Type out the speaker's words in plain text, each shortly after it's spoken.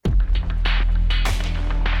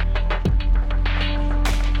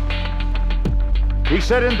He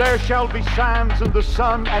said, and there shall be signs in the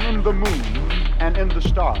sun and in the moon and in the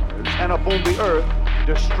stars, and upon the earth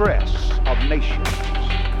distress of nations.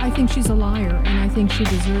 I think she's a liar, and I think she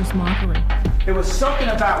deserves mockery. There was something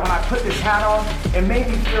about when I put this hat on, it made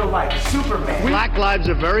me feel like Superman. Black lives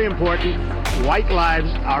are very important. White lives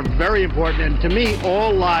are very important. And to me,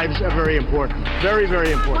 all lives are very important. Very,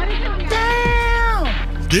 very important.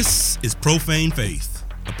 Damn! This is Profane Faith,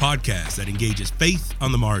 a podcast that engages faith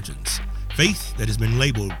on the margins. Faith that has been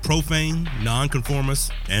labeled profane,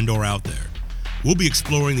 nonconformist, and or out there. We'll be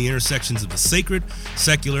exploring the intersections of the sacred,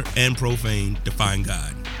 secular, and profane to find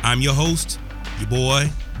God. I'm your host, your boy,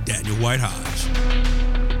 Daniel White Hodge.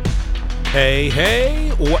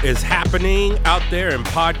 Hey, what is happening out there in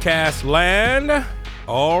podcast land?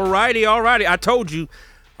 Alrighty. I told you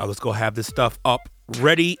I was going to have this stuff up,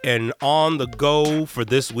 ready, and on the go for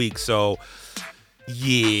this week. So,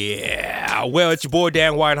 yeah. Well, it's your boy,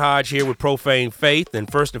 Dan White Hodge here with Profane Faith. And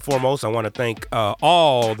first and foremost, I want to thank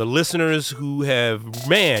all the listeners who have,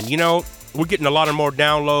 we're getting a lot of more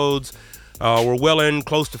downloads. We're well in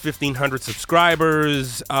close to 1,500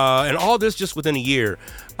 subscribers, and all this just within a year,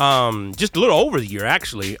 just a little over the year,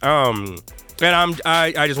 actually. And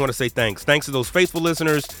I just want to say thanks. Thanks to those faithful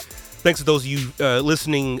listeners. Thanks to those of you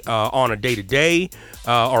listening on a day-to-day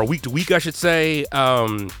or week-to-week, I should say.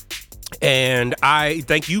 And I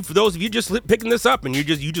thank you for those of you just picking this up and you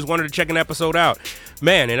just wanted to check an episode out.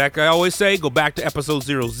 Man, and like I always say, go back to episode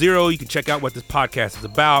 00. You can check out what this podcast is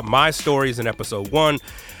about. My story is in episode 1.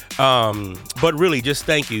 But really, just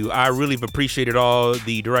thank you. I really have appreciated all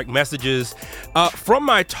the direct messages from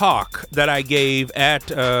my talk that I gave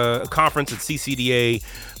at a conference at CCDA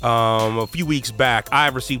a few weeks back.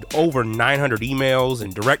 I've received over 900 emails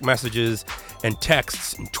and direct messages and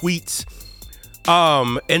texts and tweets.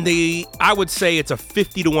 And I would say it's a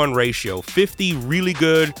 50-to-1 ratio. 50 really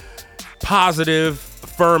good, positive,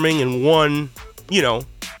 affirming, and 1,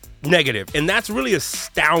 negative. And that's really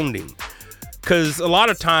astounding. Because a lot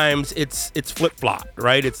of times it's flip-flop,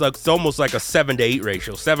 right? It's almost like a 7-to-8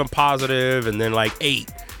 ratio. 7 positive and then like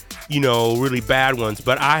 8, really bad ones.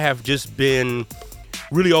 But I have just been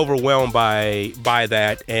really overwhelmed by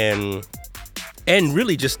that and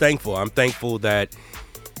really just thankful. I'm thankful that,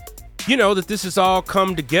 that this has all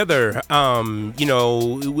come together, in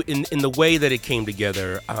the way that it came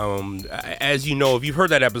together. As you know, if you've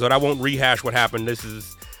heard that episode, I won't rehash what happened.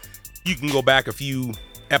 You can go back a few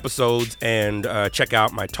episodes and check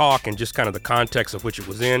out my talk and just kind of the context of which it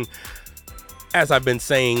was in. As I've been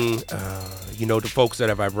saying, to folks that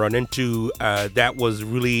I've run into, that was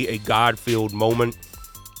really a God-filled moment.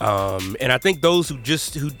 And I think those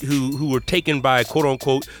who were taken by quote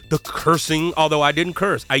unquote the cursing, although I didn't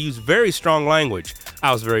curse, I used very strong language.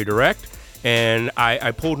 I was very direct and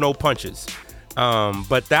I pulled no punches.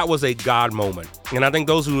 But that was a God moment. And I think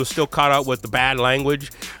those who are still caught up with the bad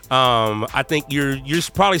language, I think you're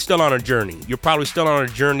probably still on a journey. You're probably still on a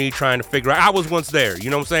journey trying to figure out. I was once there, you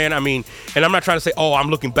know what I'm saying? I mean, and I'm not trying to say, I'm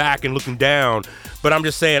looking back and looking down, but I'm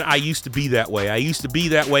just saying I used to be that way. I used to be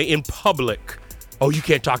that way in public. Oh, you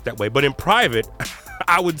can't talk that way. But in private,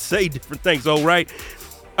 I would say different things. Oh, right.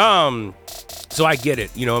 So I get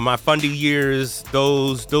it. In my Fundy years,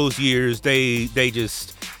 those years, they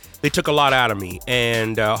took a lot out of me.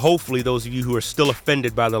 And hopefully those of you who are still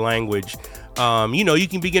offended by the language, you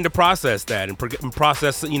can begin to process that and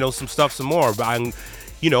process, some stuff some more.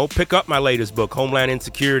 Pick up my latest book, Homeland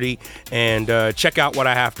Insecurity, and check out what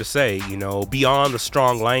I have to say, beyond the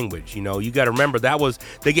strong language. You got to remember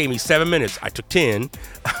they gave me 7 minutes. I took 10,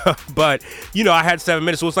 but, I had 7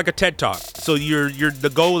 minutes. So it's like a TED Talk. So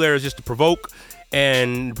the goal there is just to provoke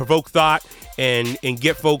thought and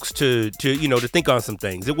get folks to think on some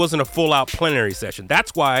things. It wasn't a full out plenary session.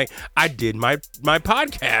 That's why I did my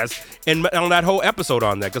podcast and on that whole episode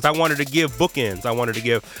on that, because I wanted to give bookends. I wanted to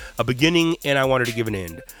give a beginning and I wanted to give an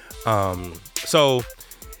end. So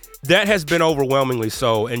that has been overwhelmingly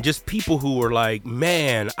so. And just people who were like,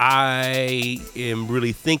 man, I am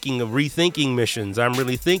really thinking of rethinking missions. I'm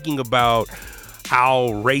really thinking about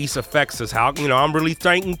how race affects us, how, I'm really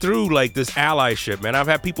thinking through like this allyship, man. I've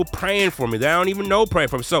had people praying for me that I don't even know praying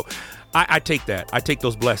for me. So I take that. I take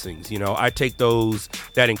those blessings, I take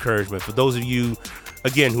that encouragement. For those of you,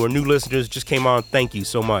 again, who are new listeners, just came on, thank you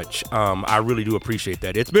so much. I really do appreciate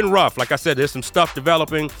that. It's been rough. Like I said, there's some stuff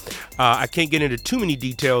developing. I can't get into too many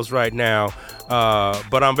details right now,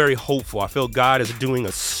 but I'm very hopeful. I feel God is doing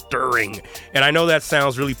a stirring. And I know that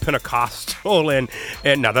sounds really Pentecostal, and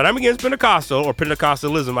not that I'm against Pentecostal or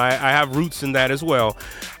Pentecostalism. I have roots in that as well.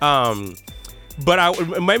 But I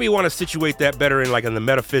maybe want to situate that better in the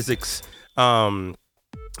metaphysics, in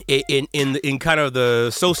kind of the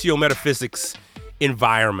socio-metaphysics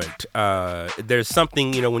environment. There's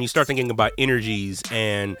something, when you start thinking about energies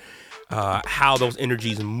and how those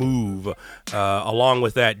energies move, along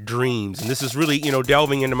with that, dreams. And this is really,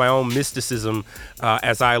 delving into my own mysticism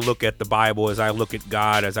as I look at the Bible, as I look at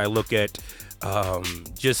God, as I look at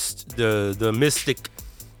just the mystic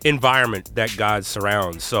environment that God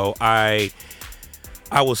surrounds. So I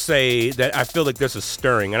will say that I feel like there's a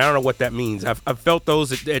stirring, and I don't know what that means. I've felt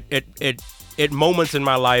those at moments in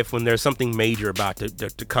my life when there's something major about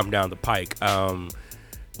to come down the pike. When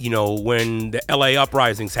the LA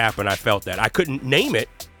uprisings happened, I felt that. I couldn't name it,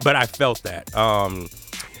 but I felt that.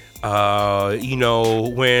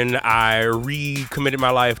 When I recommitted my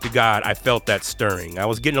life to God, I felt that stirring. I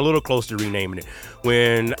was getting a little close to renaming it.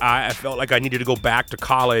 When I felt like I needed to go back to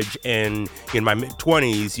college and in my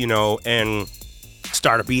mid-20s, and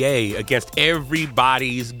start a BA against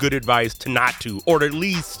everybody's good advice to not to, or to at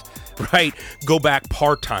least, right, go back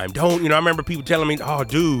part-time. Don't, I remember people telling me, oh,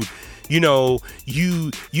 dude,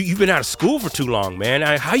 you've been out of school for too long, man.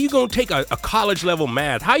 How you going to take a college level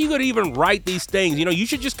math? How you going to even write these things? You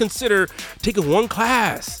should just consider taking one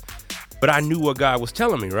class. But I knew what God was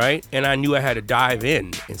telling me, right? And I knew I had to dive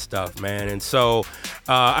in and stuff, man. And so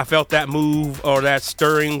I felt that move or that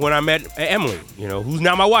stirring when I met Emily, who's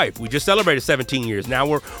now my wife. We just celebrated 17 years. Now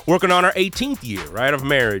we're working on our 18th year, right, of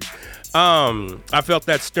marriage. I felt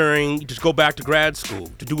that stirring to go back to grad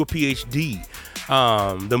school, to do a Ph.D.,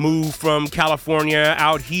 the move from California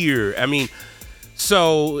out here.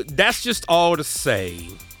 So that's just all to say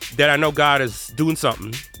that I know God is doing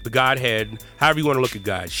something. The Godhead, however you want to look at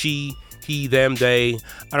God, she, he, them, they.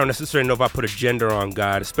 I don't necessarily know if I put a gender on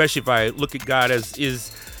God, especially if I look at God as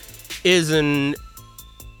is an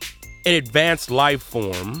advanced life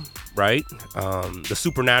form, right? The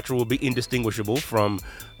supernatural will be indistinguishable from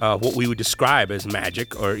what we would describe as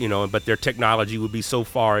magic, or but their technology would be so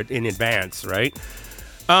far in advance, right?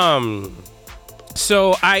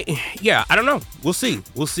 So I don't know. We'll see.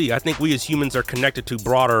 I think we as humans are connected to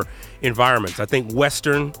broader environments. I think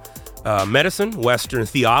Western medicine, Western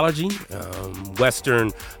theology, Western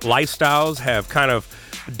lifestyles have kind of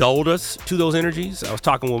dulled us to those energies. I was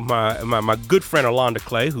talking with my good friend Alonda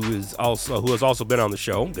Clay, who has also been on the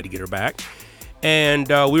show. Good to get her back. And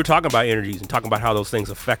we were talking about energies and talking about how those things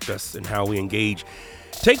affect us and how we engage.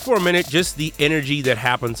 Take for a minute just the energy that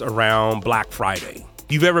happens around Black Friday.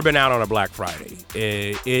 If you've ever been out on a Black Friday,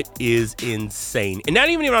 it is insane. And not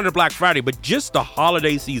even on a Black Friday, but just the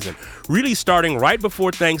holiday season, really starting right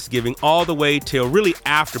before Thanksgiving all the way till really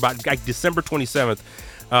after, about like December 27th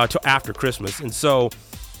till after Christmas. And so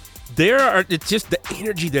it's just the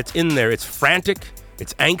energy that's in there. It's frantic,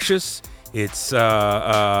 it's anxious,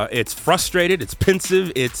 it's frustrated, it's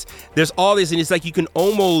pensive, there's all this, and it's like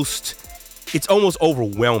it's almost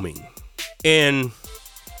overwhelming. And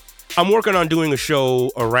I'm working on doing a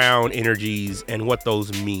show around energies and what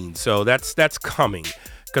those mean. So that's coming,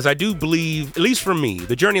 because I do believe, at least for me,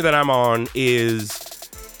 the journey that I'm on is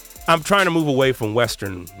I'm trying to move away from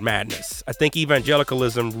Western madness. I think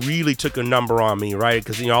evangelicalism really took a number on me, right?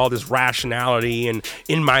 Because all this rationality and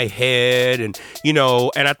in my head, and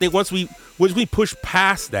and I think once we push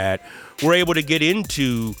past that, we're able to get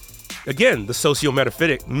into, again,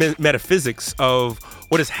 the metaphysics of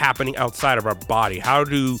what is happening outside of our body. How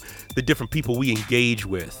do the different people we engage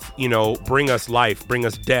with, bring us life, bring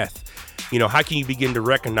us death? How can you begin to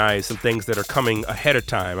recognize some things that are coming ahead of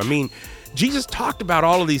time? Jesus talked about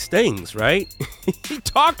all of these things, right? He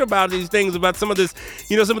talked about these things, about some of this,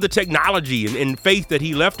 some of the technology and faith that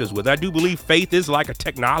he left us with. I do believe faith is like a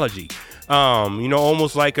technology,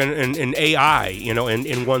 almost like an AI,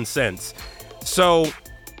 in one sense. So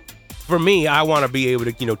for me, I want to be able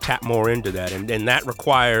to, tap more into that. And that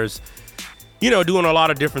requires, doing a lot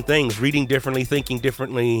of different things, reading differently, thinking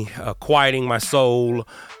differently, quieting my soul,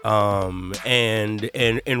 and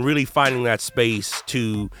really finding that space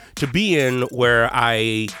to be in where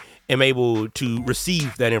I am able to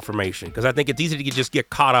receive that information. Because I think it's easy to just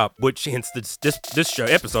get caught up, which hence this show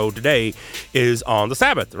episode today is on the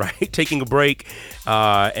Sabbath, right? Taking a break,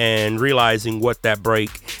 and realizing what that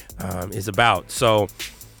break is about. So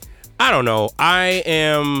I don't know.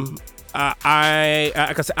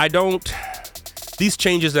 These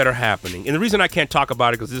changes that are happening, and the reason I can't talk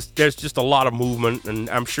about it because there's just a lot of movement,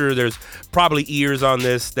 and I'm sure there's probably ears on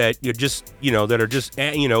this that you're just, that are just,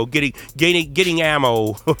 getting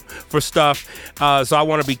ammo for stuff. So I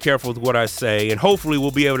want to be careful with what I say, and hopefully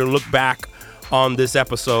we'll be able to look back on this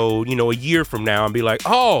episode, a year from now and be like,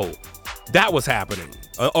 oh, that was happening,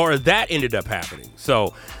 or that ended up happening.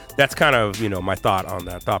 So that's kind of, my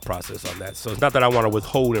thought process on that. So it's not that I want to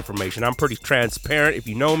withhold information. I'm pretty transparent. If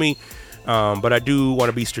you know me, But I do want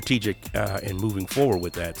to be strategic in moving forward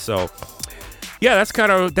with that. So, yeah, that's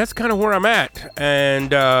kind of where I'm at,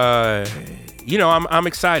 and I'm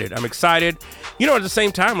excited. I'm excited. At the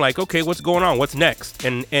same time, like, okay, what's going on? What's next?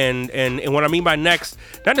 And what I mean by next,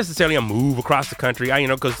 not necessarily a move across the country.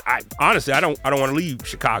 Because honestly, I don't want to leave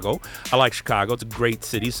Chicago. I like Chicago. It's a great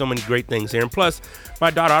city. So many great things here. And plus, my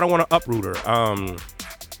daughter, I don't want to uproot her.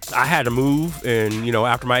 I had to move, and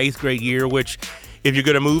after my 8th grade year, which, if you're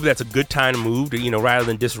going to move, that's a good time to move, rather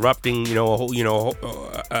than disrupting,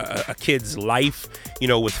 a kid's life,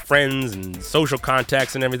 with friends and social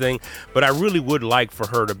contacts and everything. But I really would like for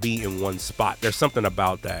her to be in one spot. There's something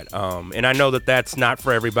about that. And I know that that's not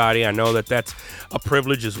for everybody. I know that that's a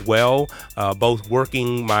privilege as well. Both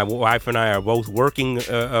working, my wife and I are both working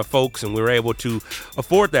folks, and we're able to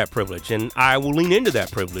afford that privilege. And I will lean into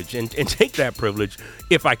that privilege and take that privilege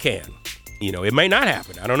if I can. It may not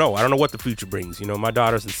happen. I don't know. I don't know what the future brings. My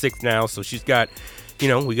daughter's in 6th now, so she's got,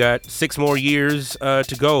 we got 6 more years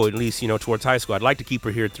to go, at least, towards high school. I'd like to keep her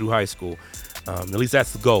here through high school. At least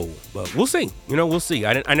that's the goal. But we'll see. We'll see.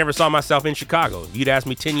 I never saw myself in Chicago. If you'd asked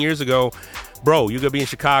me 10 years ago, bro, you're going to be in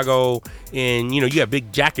Chicago and, you have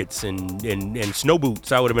big jackets and snow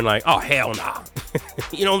boots, I would have been like, oh, hell nah.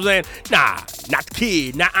 You know what I'm saying? Nah, not the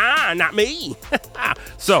kid. Nah, not me.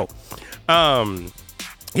 So,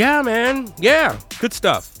 yeah, man. Yeah. Good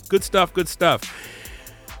stuff.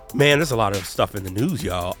 Man, there's a lot of stuff in the news,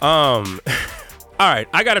 y'all. All right.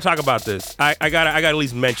 I got to talk about this. I got to at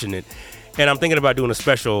least mention it. And I'm thinking about doing a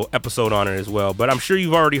special episode on it as well. But I'm sure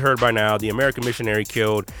you've already heard by now, the American missionary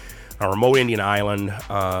killed on a remote Indian island.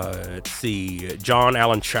 Let's see. John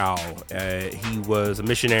Allen Chow. He was a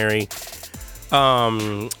missionary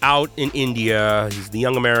out in India. He's the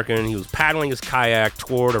young American. He was paddling his kayak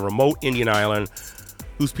toward a remote Indian island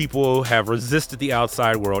whose people have resisted the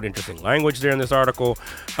outside world. Interesting language there in this article.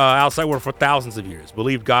 Outside world for thousands of years.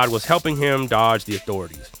 Believed God was helping him dodge the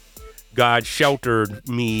authorities. God sheltered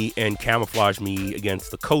me and camouflaged me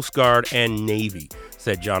against the Coast Guard and Navy,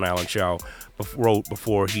 said John Allen Chow wrote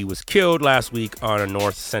before he was killed last week on a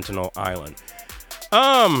North Sentinel Island.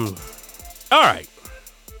 All right.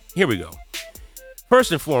 Here we go.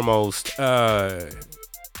 First and foremost,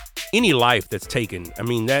 any life that's taken, I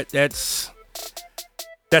mean, that's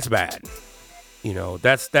bad.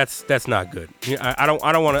 That's not good. I don't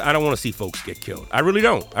want to see folks get killed. I really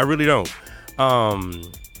don't.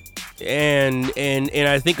 And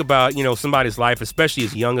I think about, somebody's life, especially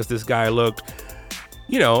as young as this guy looked.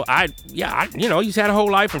 He's had a whole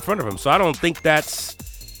life in front of him. So I don't think that's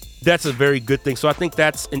a very good thing. So I think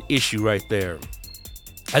that's an issue right there.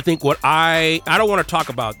 I think I don't want to talk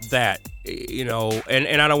about that,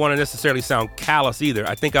 and I don't want to necessarily sound callous either.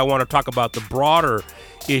 I think I want to talk about the broader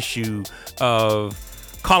issue of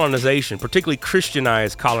colonization, particularly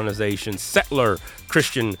Christianized colonization, settler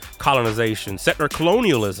Christian colonization, settler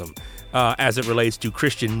colonialism, as it relates to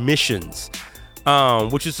Christian missions,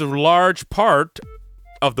 which is a large part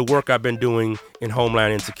of the work I've been doing in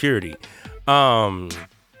Homeland Insecurity. As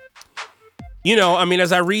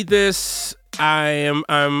I read this,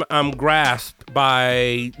 I'm grasped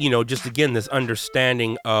by, just again, this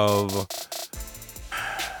understanding of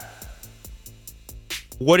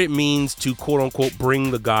what it means to, quote unquote,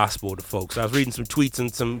 bring the gospel to folks. I was reading some tweets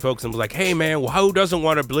and some folks and was like, hey man, well, who doesn't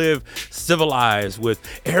want to live civilized with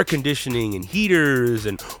air conditioning and heaters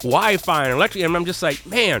and Wi-Fi and electric? And I'm just like,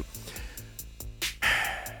 man,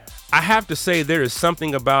 I have to say there is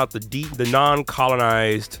something about the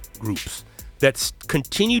non-colonized groups that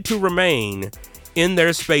continue to remain in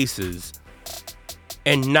their spaces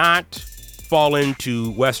and not fall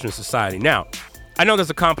into Western society. Now, I know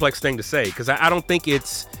that's a complex thing to say because I don't think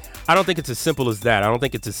it's as simple as that. I don't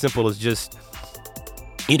think it's as simple as just,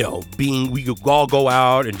 we could all go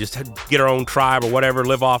out and just get our own tribe or whatever,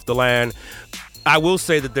 live off the land. I will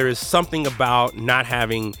say that there is something about not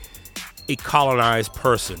having a colonized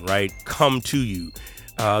person, right, come to you.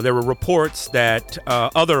 There were reports that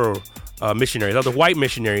other white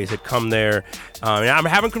missionaries had come there. And I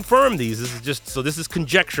haven't confirmed these. This is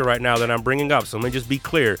conjecture right now that I'm bringing up. So let me just be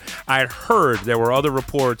clear. I had heard there were other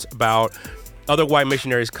reports about other white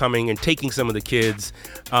missionaries coming and taking some of the kids,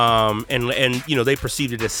 and they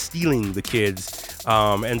perceived it as stealing the kids.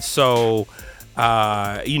 That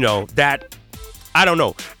I don't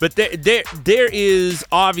know, but there is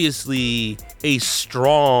obviously a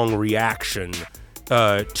strong reaction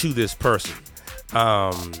to this person.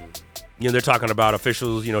 They're talking about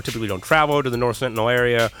officials, typically don't travel to the North Sentinel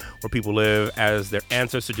area where people live as their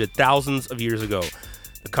ancestors did thousands of years ago.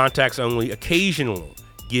 The contacts only occasional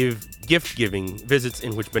gift-giving visits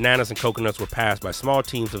in which bananas and coconuts were passed by small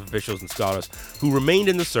teams of officials and scholars who remained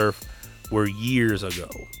in the surf were years ago.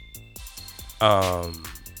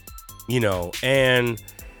 And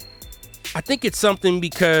I think it's something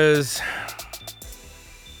because,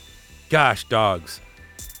 gosh, dogs,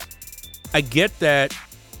 I get that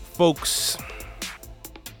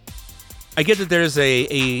there's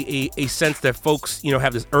a sense that folks,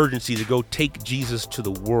 have this urgency to go take Jesus to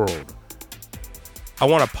the world. I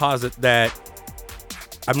want to posit that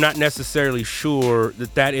I'm not necessarily sure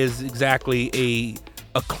that is exactly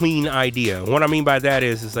a clean idea. What I mean by that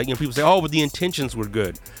is like, people say, oh, but the intentions were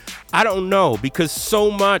good. I don't know, because so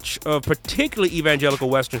much of particularly evangelical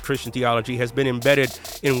Western Christian theology has been embedded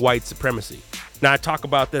in white supremacy. Now, I talk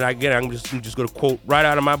about that again. I'm just going to quote right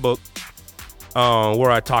out of my book, where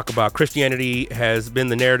I talk about Christianity has been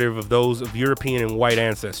the narrative of those of European and white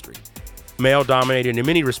ancestry. Male-dominated in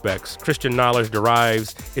many respects, Christian knowledge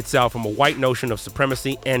derives itself from a white notion of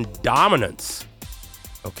supremacy and dominance.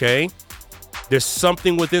 Okay? There's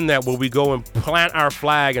something within that where we go and plant our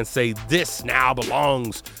flag and say, this now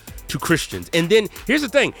belongs to Christians. And then here's the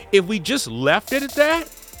thing. If we just left it at that,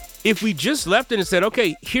 if we just left it and said,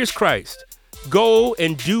 okay, here's Christ, go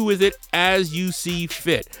and do with it as you see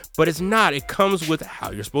fit. But it's not. It comes with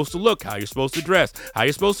how you're supposed to look, how you're supposed to dress, how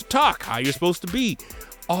you're supposed to talk, how you're supposed to be.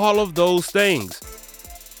 All of those things.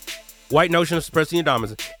 White notion of supremacy and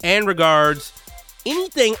dominance, and regards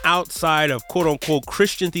anything outside of quote unquote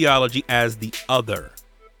Christian theology as the other.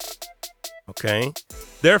 Okay?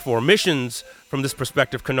 Therefore, missions from this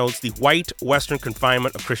perspective connotes the white Western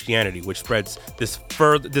confinement of Christianity, which spreads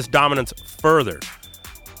this dominance further.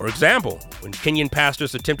 For example, when Kenyan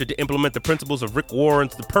pastors attempted to implement the principles of Rick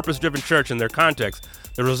Warren's The Purpose-Driven Church in their context,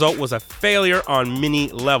 the result was a failure on many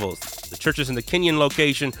levels. The churches in the Kenyan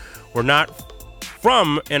location were not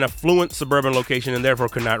from an affluent suburban location and therefore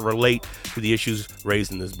could not relate to the issues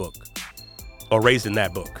raised in this book, or raised in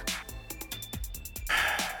that book.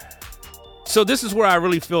 So this is where I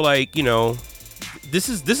really feel like, this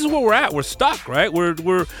is where we're at. We're stuck, right?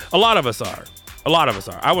 We're a lot of us are. A lot of us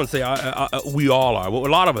are. I wouldn't say we all are, but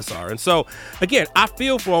a lot of us are. And so, again, I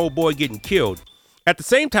feel for old boy getting killed. At the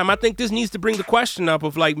same time, I think this needs to bring the question up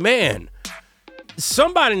of like, man,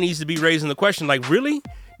 somebody needs to be raising the question, like, really?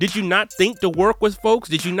 Did you not think to work with folks?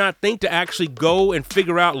 Did you not think to actually go and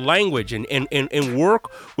figure out language and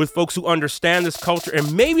work with folks who understand this culture?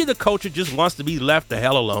 And maybe the culture just wants to be left the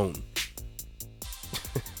hell alone.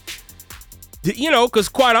 Because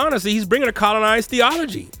quite honestly, he's bringing a colonized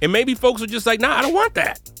theology. And maybe folks are just like, nah, I don't want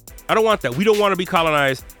that. I don't want that. We don't want to be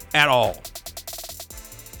colonized at all.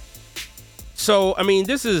 So, I mean,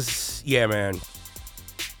 this is, yeah, man.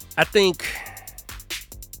 I think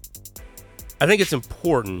it's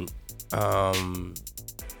important to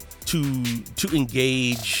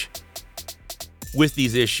engage with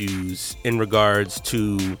these issues in regards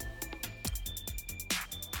to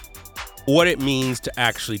what it means to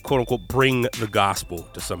actually, quote unquote, bring the gospel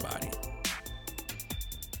to somebody.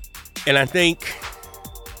 And I think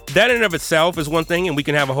that in and of itself is one thing, and we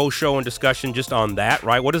can have a whole show and discussion just on that,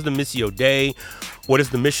 right? What is the Missio Dei? What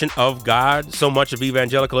is the mission of God? So much of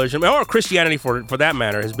evangelicalism, or Christianity for that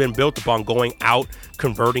matter, has been built upon going out,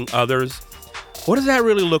 converting others. What does that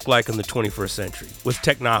really look like in the 21st century with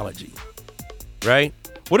technology, right?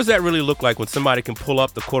 What does that really look like when somebody can pull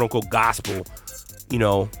up the quote unquote gospel,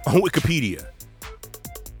 on Wikipedia?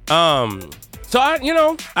 So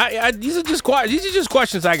these are just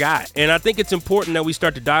questions I got, and I think it's important that we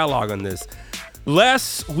start to dialogue on this,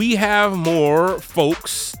 lest we have more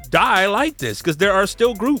folks die like this, because there are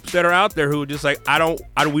still groups that are out there who are just like,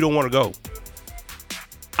 we don't want to go.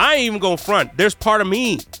 I ain't even gonna front. There's part of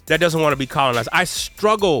me that doesn't want to be colonized. I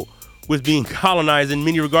struggle with being colonized in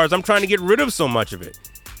many regards. I'm trying to get rid of so much of it.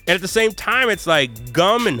 And at the same time, it's like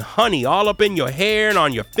gum and honey all up in your hair and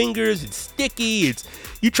on your fingers. It's sticky.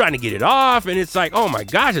 You trying to get it off, and it's like, oh my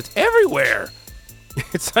gosh, it's everywhere.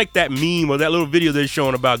 It's like that meme or that little video they're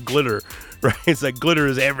showing about glitter, right? It's like glitter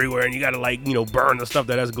is everywhere, and you got to burn the stuff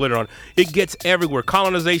that has glitter on. It gets everywhere.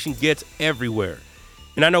 Colonization gets everywhere.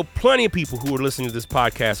 And I know plenty of people who are listening to this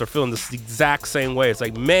podcast are feeling this exact same way. It's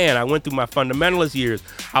like, man, I went through my fundamentalist years.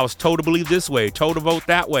 I was told to believe this way, told to vote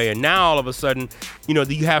that way. And now all of a sudden,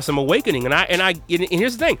 you have some awakening. And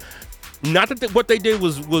here's the thing. Not that what they did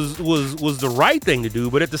was the right thing to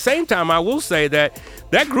do, but at the same time, I will say that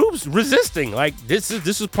group's resisting. Like, this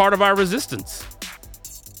is part of our resistance.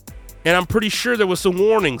 And I'm pretty sure there was some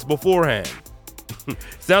warnings beforehand.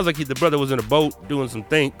 Sounds like the brother was in a boat doing some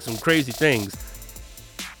crazy things.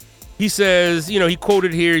 He says, he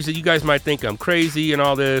quoted here, he said, you guys might think I'm crazy and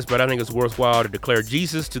all this, but I think it's worthwhile to declare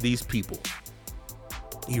Jesus to these people.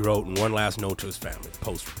 He wrote in one last note to his family,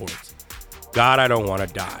 Post reports, God, I don't want to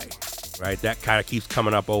die, right? That kind of keeps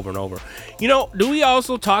coming up over and over. You know, do we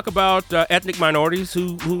also talk about ethnic minorities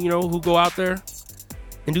who go out there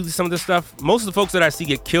and do some of this stuff? Most of the folks that I see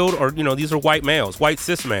get killed are, these are white males, white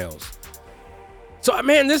cis males. So,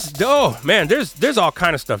 man, there's all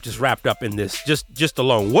kind of stuff just wrapped up in this, just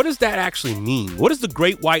alone. What does that actually mean? What does the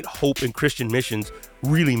great white hope in Christian missions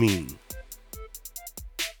really mean?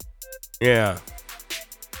 Yeah.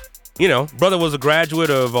 Brother was a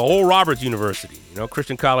graduate of Oral Roberts University,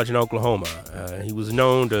 Christian College in Oklahoma. He was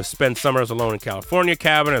known to spend summers alone in California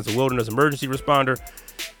cabin as a wilderness emergency responder.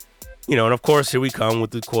 And of course, here we come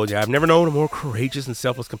with the quote, I've never known a more courageous and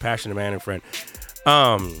selfless, compassionate man and friend.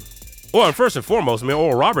 Well, and first and foremost,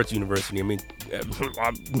 Oral Roberts University,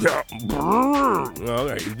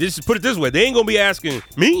 just put it this way, they ain't going to be asking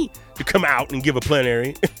me to come out and give a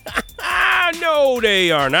plenary. No,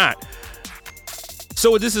 they are not.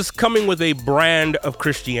 So this is coming with a brand of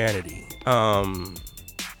Christianity.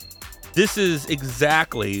 This is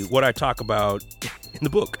exactly what I talk about in the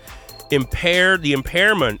book. The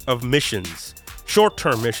impairment of missions,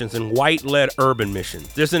 short-term missions and white-led urban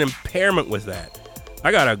missions. There's an impairment with that.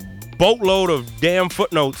 I got a boatload of damn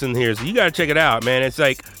footnotes in here, so you got to check it out, man. It's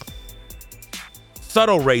like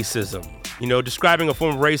subtle racism, describing a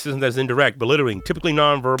form of racism that's indirect, belittling, typically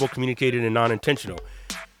nonverbal, communicated, and non-intentional.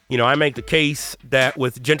 I make the case that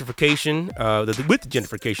with gentrification,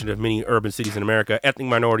 of many urban cities in America, ethnic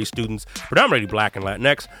minority students, predominantly Black and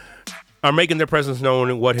Latinx, are making their presence known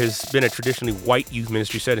in what has been a traditionally white youth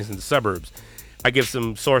ministry settings in the suburbs. I give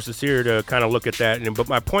some sources here to kind of look at that, but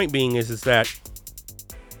my point being is that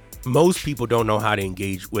most people don't know how to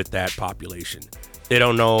engage with that population. They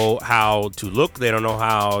don't know how to look. They don't know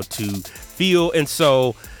how to feel. And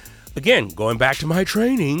so, again, going back to my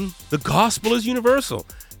training, the gospel is universal.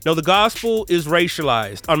 No, the gospel is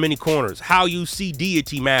racialized on many corners. How you see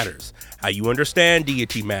deity matters. How you understand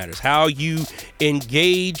deity matters. How you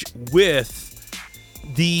engage with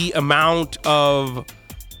the amount of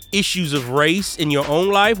issues of race in your own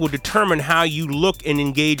life will determine how you look and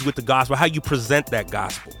engage with the gospel, how you present that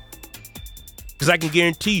gospel. Because I can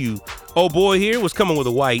guarantee you, old boy here was coming with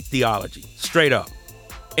a white theology, straight up,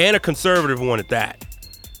 and a conservative one at that.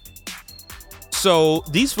 So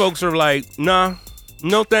these folks are like, nah,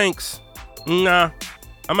 no thanks, nah,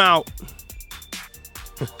 I'm out.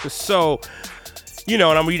 So, and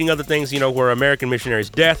I'm reading other things, where American missionaries'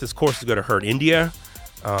 death, of course, is going to hurt India.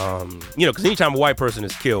 Because anytime a white person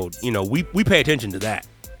is killed, we pay attention to that.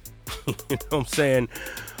 You know what I'm saying?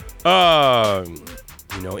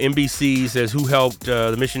 NBC says who helped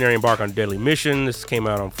the missionary embark on a deadly mission. This came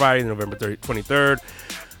out on Friday, November 23rd.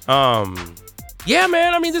 Yeah,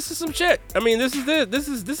 man. This is some shit. This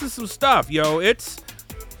is some stuff, yo.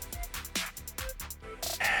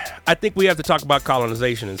 I think we have to talk about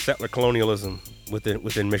colonization and settler colonialism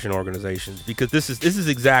within mission organizations, because this is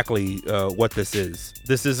exactly what this is.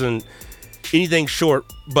 This isn't anything short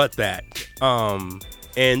but that.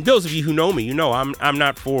 And those of you who know me, I'm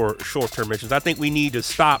not for short-term missions. I think we need to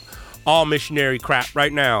stop all missionary crap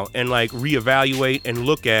right now and reevaluate and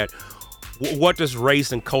look at what does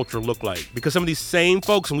race and culture look like? Because some of these same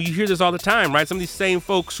folks, and we hear this all the time, right? Some of these same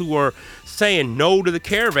folks who are saying no to the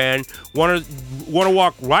caravan want to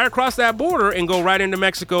walk right across that border and go right into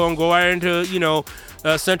Mexico and go right into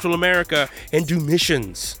Central America and do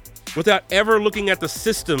missions without ever looking at the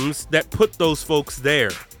systems that put those folks there.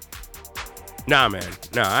 Nah, man.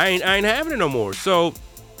 Nah, I ain't having it no more. So,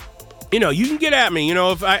 you can get at me,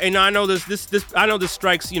 I know this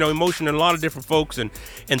strikes, emotion in a lot of different folks and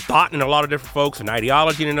thought in a lot of different folks and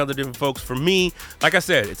ideology in other different folks. For me, like I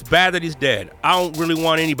said, it's bad that he's dead. I don't really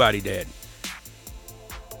want anybody dead.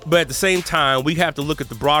 But at the same time, we have to look at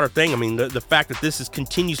the broader thing. The fact that this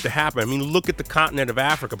continues to happen. Look at the continent of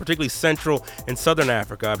Africa, particularly Central and Southern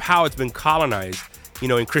Africa, of how it's been colonized,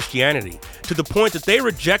 in Christianity, to the point that they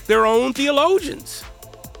reject their own theologians.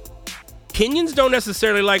 Kenyans don't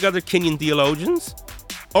necessarily like other Kenyan theologians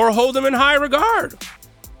or hold them in high regard.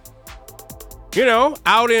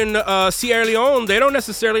 Out in Sierra Leone, they don't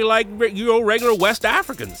necessarily like regular West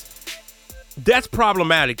Africans. That's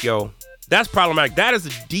problematic, yo. That's problematic. That is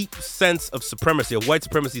a deep sense of supremacy, of white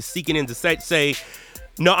supremacy, seeking in to say,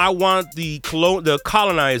 no, I want the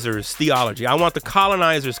colonizers' theology. I want the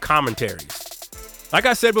colonizers' commentaries. Like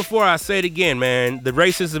I said before, I say it again, man. The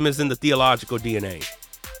racism is in the theological DNA.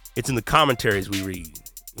 It's in the commentaries we read,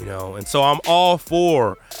 and so I'm all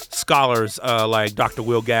for scholars like Dr.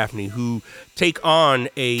 Will Gaffney, who take on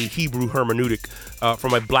a Hebrew hermeneutic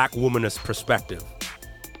from a black womanist perspective,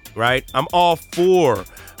 right? I'm all for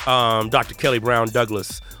Dr. Kelly Brown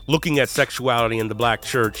Douglas looking at sexuality in the black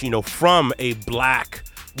church, from a black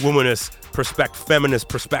womanist perspective, feminist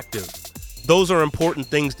perspective. Those are important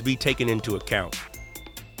things to be taken into account,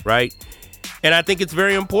 right? And I think it's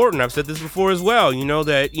very important. I've said this before as well,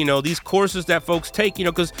 that, these courses that folks take,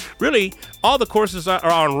 because really all the courses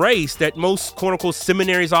are on race that most quote unquote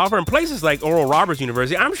seminaries offer, in places like Oral Roberts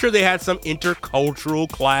University. I'm sure they had some intercultural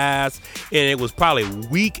class and it was probably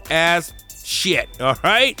weak as shit. All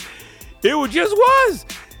right. Just was.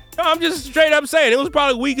 I'm just straight up saying it was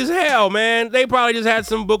probably weak as hell, man. They probably just had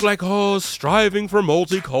some book like, Striving for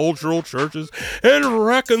Multicultural Churches and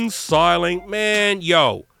Reconciling. Man,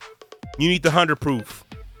 you need the 100 proof.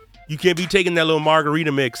 You can't be taking that little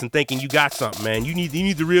margarita mix and thinking you got something, man. You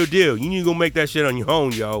need the real deal. You need to go make that shit on your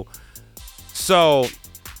own, yo. So,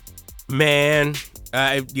 man,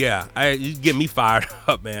 you get me fired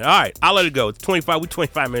up, man. All right, I'll let it go. We're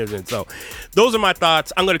 25 minutes in. So those are my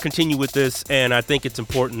thoughts. I'm going to continue with this, and I think it's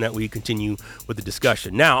important that we continue with the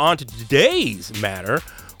discussion. Now, on to today's matter.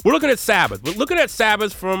 We're looking at Sabbath. We're looking at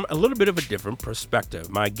Sabbath from a little bit of a different perspective.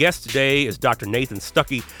 My guest today is Dr. Nathan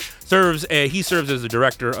Stucky. He serves as the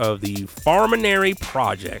director of the Farminary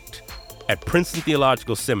Project at Princeton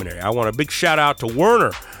Theological Seminary. I want a big shout out to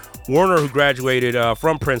Werner. Werner, who graduated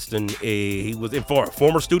from Princeton, he was a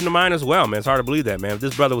former student of mine as well, man. It's hard to believe that, man.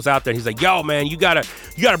 This brother was out there, and he's like, yo, man, you gotta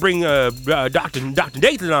bring Dr.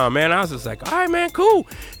 Nathan on, man. I was just like, all right, man, cool.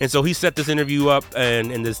 And so he set this interview up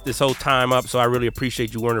and this whole time up, so I really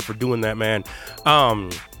appreciate you, Werner, for doing that, man.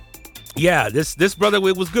 This brother,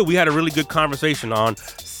 it was good. We had a really good conversation on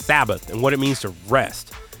Sabbath and what it means to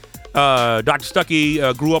rest. Dr. Stucky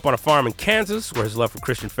grew up on a farm in Kansas, where his love for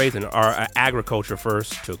Christian faith and agriculture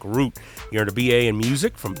first took root. He earned a BA in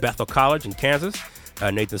music from Bethel College in Kansas.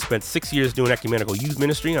 Nathan spent 6 years doing ecumenical youth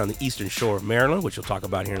ministry on the eastern shore of Maryland, which we'll talk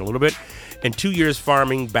about here in a little bit, and 2 years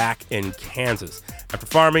farming back in Kansas. After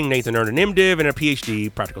farming, Nathan earned an M.Div and a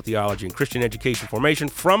Ph.D., practical theology and Christian education formation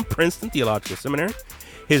from Princeton Theological Seminary.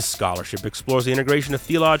 His scholarship explores the integration of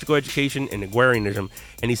theological education and agrarianism,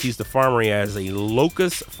 and he sees the farmery as a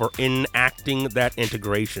locus for enacting that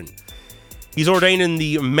integration. He's ordained in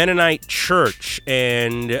the Mennonite Church,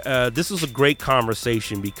 and this is a great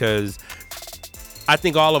conversation because I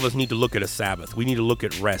think all of us need to look at a Sabbath. We need to look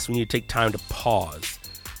at rest. We need to take time to pause.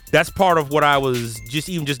 That's part of what I was just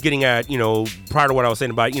getting at, prior to what I was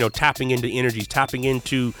saying about, tapping into energies, tapping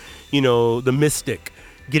into, the mystic,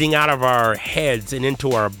 getting out of our heads and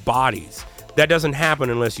into our bodies. That doesn't happen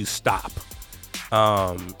unless you stop.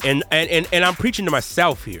 And I'm preaching to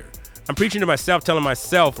myself here. I'm preaching to myself, telling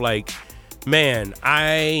myself, like, man,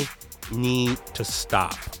 I need to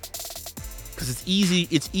stop. Because it's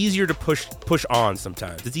easier to push on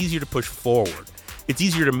sometimes. It's easier to push forward. It's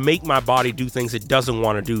easier to make my body do things it doesn't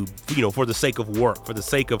want to do, for the sake of work, for the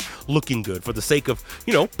sake of looking good, for the sake of,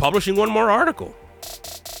 publishing one more article.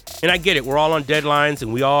 And I get it. We're all on deadlines,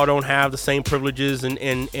 and we all don't have the same privileges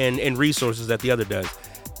and resources that the other does.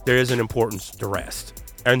 There is an importance to rest.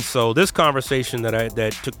 And so this conversation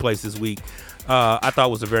that took place this week, I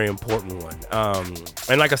thought was a very important one.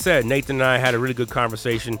 And like I said, Nathan and I had a really good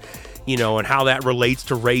conversation, and how that relates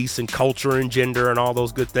to race and culture and gender and all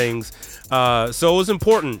those good things. So it was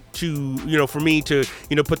important to, for me to,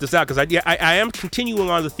 put this out, because I am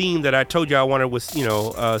continuing on the theme that I told you I wanted with,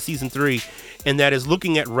 season 3. And that is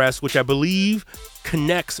looking at rest, which I believe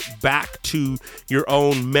connects back to your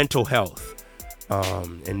own mental health.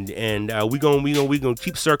 We're gonna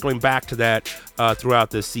keep circling back to that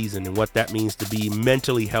throughout this season, and what that means to be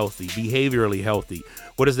mentally healthy, behaviorally healthy.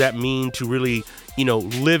 What does that mean to really,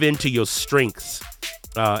 live into your strengths,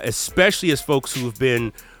 especially as folks who have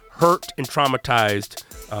been hurt and traumatized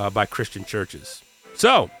by Christian churches.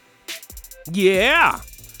 So, yeah,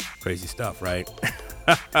 crazy stuff, right?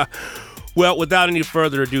 Well, without any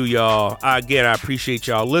further ado, y'all, again, I appreciate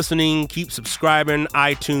y'all listening. Keep subscribing.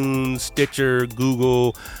 iTunes, Stitcher,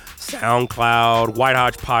 Google, SoundCloud,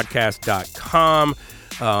 whitehodgepodcast.com.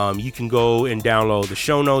 You can go and download the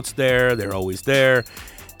show notes there. They're always there.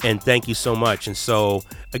 And thank you so much. And so,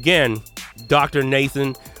 again, Dr.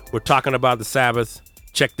 Nathan, we're talking about the Sabbath.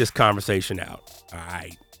 Check this conversation out. All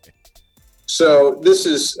right. So this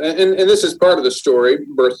is, and this is part of the story,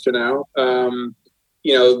 birth to now.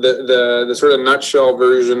 The sort of nutshell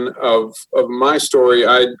version of my story.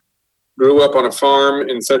 I grew up on a farm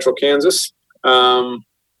in central Kansas, and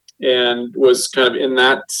was kind of in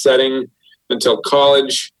that setting until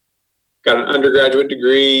college. Got an undergraduate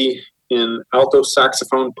degree in alto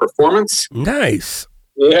saxophone performance. Nice.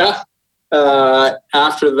 Yeah.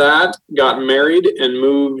 After that, got married and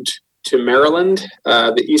moved to Maryland,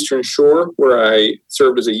 the Eastern Shore, where I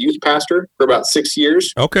served as a youth pastor for about 6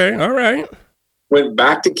 years. Okay. All right. Went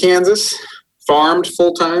back to Kansas, farmed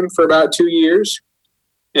full-time for about 2 years,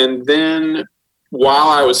 and then while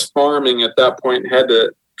I was farming at that point, had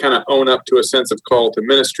to kind of own up to a sense of call to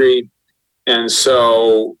ministry. And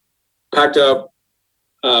so packed up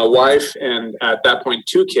a wife and at that point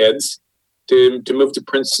 2 kids to move to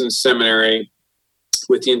Princeton Seminary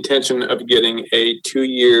with the intention of getting a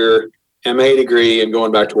 2-year MA degree and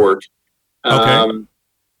going back to work. Okay.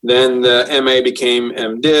 Then the MA became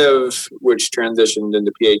M.Div, which transitioned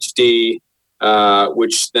into Ph.D.,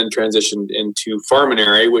 which then transitioned into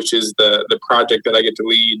Farminary, which is the project that I get to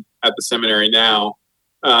lead at the seminary now.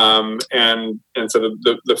 And so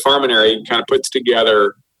the Farminary kind of puts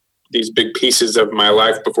together these big pieces of my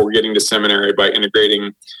life before getting to seminary by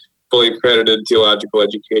integrating fully accredited theological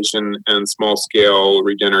education and small-scale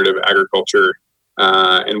regenerative agriculture.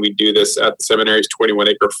 And we do this at the seminary's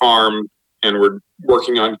 21-acre farm, and we're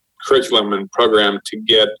working on curriculum and program to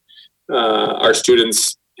get our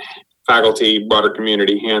students, faculty, broader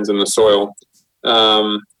community, hands in the soil,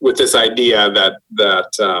 with this idea that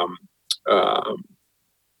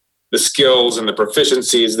the skills and the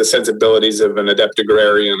proficiencies, the sensibilities of an adept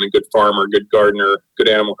agrarian, a good farmer, good gardener, good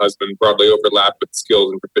animal husband broadly overlap with skills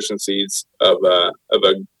and proficiencies of a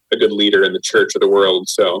good leader in the church or the world.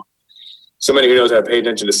 So somebody who knows how to pay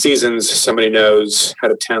attention to seasons, somebody knows how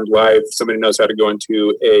to tend life, somebody knows how to go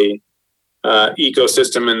into a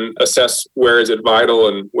ecosystem and assess where is it vital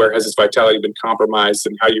and where has its vitality been compromised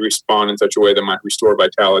and how you respond in such a way that might restore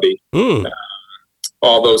vitality.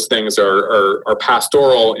 All those things are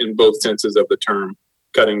pastoral in both senses of the term,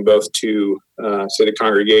 cutting both to, say, the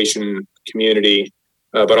congregation, community,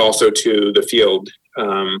 but also to the field,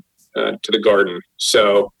 to the garden.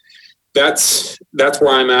 So that's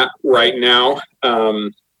where I'm at right now.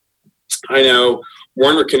 I know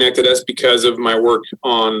Werner connected us because of my work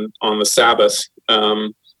on the Sabbath.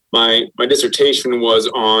 My dissertation was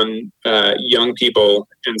on young people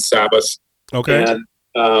and Sabbath. Okay.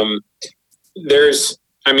 And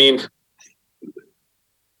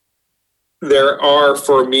there are,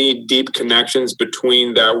 for me, deep connections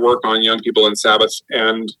between that work on young people and Sabbath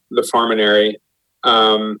and the Farminary.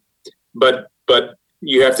 But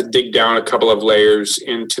you have to dig down a couple of layers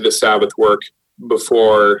into the Sabbath work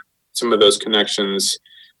before some of those connections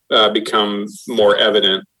become more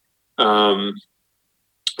evident.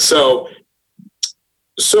 So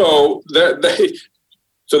there's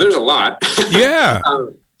a lot. Yeah.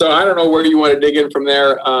 So I don't know where you want to dig in from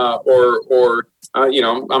there, or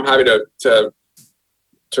I'm happy to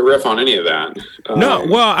riff on any of that. No,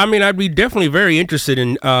 well, I mean, I'd be definitely very interested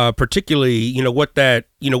in, particularly,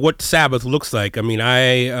 what Sabbath looks like. I mean,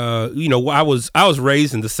 I was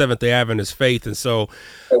raised in the Seventh-day Adventist faith, and so,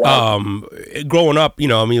 growing up,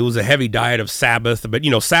 it was a heavy diet of Sabbath. But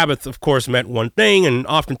Sabbath, of course, meant one thing, and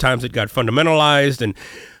oftentimes it got fundamentalized and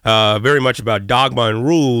very much about dogma and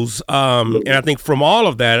rules. And I think from all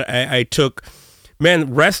of that, I took.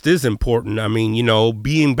 Man, rest is important. I mean,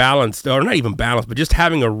 being balanced, or not even balanced, but just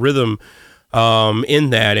having a rhythm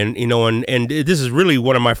in that. And, and this is really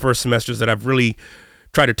one of my first semesters that I've really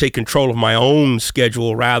tried to take control of my own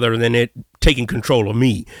schedule rather than it taking control of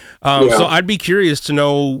me. So I'd be curious to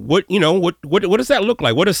know what does that look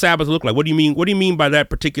like? What does Sabbath look like? What do you mean? What do you mean by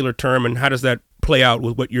that particular term? And how does that play out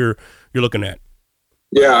with what you're looking at?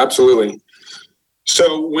 Yeah, absolutely.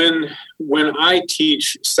 So when I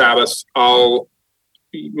teach Sabbath, I'll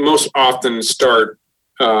most often start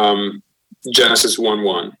Genesis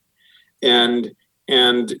 1:1 and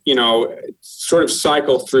sort of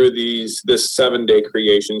cycle through this 7-day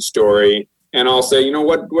creation story, and I'll say,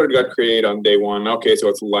 what did God create on day 1? Okay, so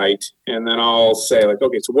it's light. And then I'll say,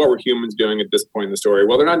 okay, so what were humans doing at this point in the story?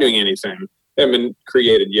 Well, they're not doing anything. They haven't been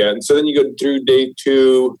created yet. And so then you go through day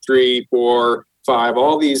 2, 3, 4, 5,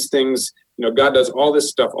 all these things. God does all this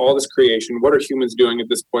stuff, all this creation. What are humans doing at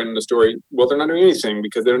this point in the story? Well, they're not doing anything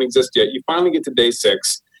because they don't exist yet. You finally get to day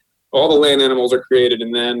 6. All the land animals are created,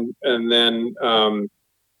 and then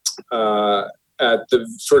at the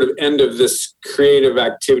sort of end of this creative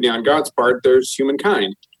activity on God's part, there's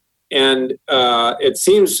humankind. And it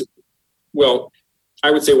seems, well, I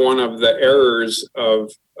would say one of the errors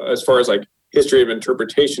of, as far as like history of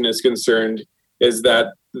interpretation is concerned, is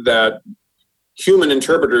that human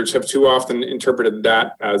interpreters have too often interpreted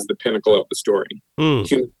that as the pinnacle of the story.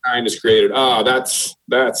 Humankind is created. That's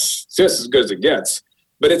just as good as it gets.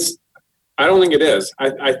 But I don't think it is.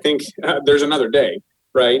 I think there's another day,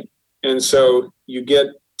 right? And so you get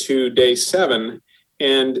to day 7,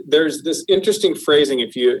 and there's this interesting phrasing.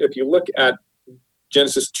 If you look at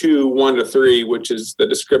Genesis 2:1-3, which is the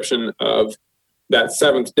description of that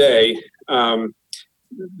 7th day, the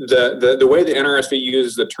way the NRSV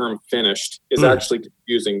uses the term finished is actually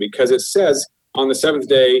confusing, because it says on the 7th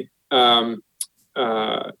day,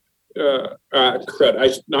 crud.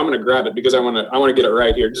 I'm going to grab it because I want to get it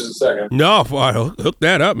right here. Just a second. No, hook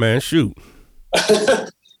that up, man. Shoot.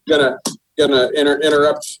 gonna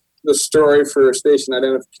interrupt the story for station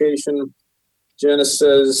identification.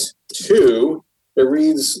 Genesis 2. It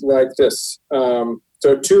reads like this. So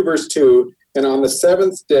 2 verse 2. And on the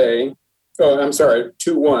seventh day,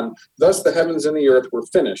 2:1. Thus the heavens and the earth were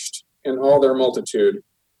finished, and all their multitude.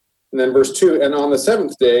 And then verse 2, and on the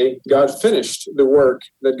seventh day, God finished the work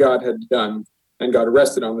that God had done, and God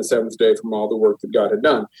rested on the seventh day from all the work that God had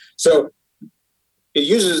done. So it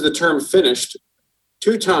uses the term finished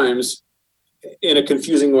 2 times in a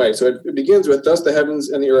confusing way. So it begins with, thus the heavens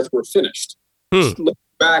and the earth were finished. Look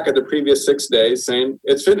back at the previous 6 days saying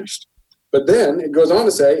it's finished. But then it goes on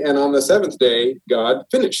to say, and on the seventh day, God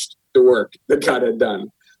finished the work that God had done.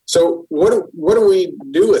 So what do we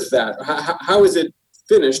do with that? How is it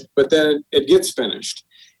finished, but then it gets finished?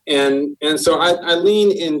 And so I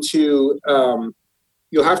lean into,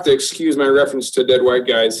 you'll have to excuse my reference to Dead White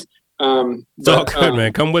Guys. It's all good,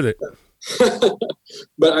 man. Come with it.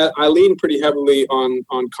 But I lean pretty heavily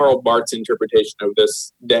on Karl Barth's interpretation of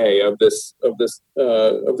this day, of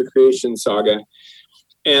the creation saga.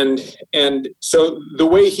 And so the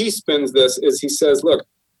way he spins this is he says, look,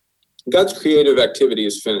 God's creative activity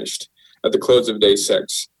is finished at the close of day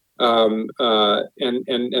 6. And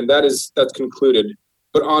that's concluded.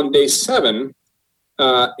 But on day 7,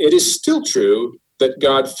 it is still true that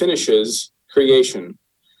God finishes creation.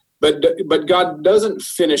 But God doesn't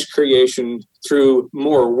finish creation through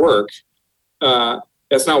more work.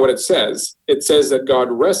 That's not what it says. It says that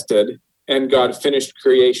God rested and God finished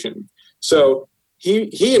creation. So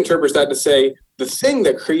he interprets that to say the thing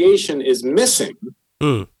that creation is missing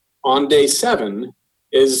on day 7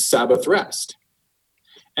 is Sabbath rest.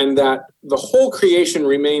 And that the whole creation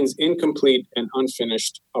remains incomplete and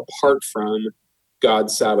unfinished apart from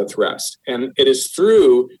God's Sabbath rest. And it is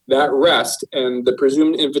through that rest and the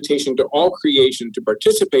presumed invitation to all creation to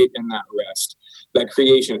participate in that rest that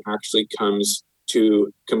creation actually comes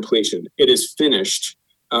to completion. It is finished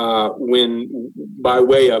when by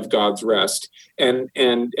way of God's rest. And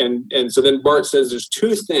so then Barth says there's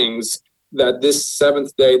 2 things that this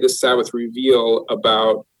seventh day, this Sabbath, reveal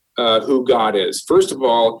about who God is. First of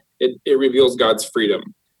all, it reveals God's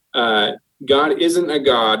freedom. God isn't a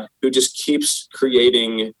God who just keeps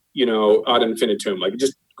creating, ad infinitum, like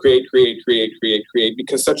just create,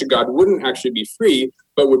 because such a God wouldn't actually be free,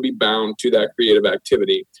 but would be bound to that creative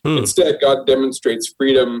activity. Instead, God demonstrates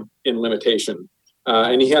freedom in limitation.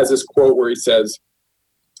 And he has this quote where he says,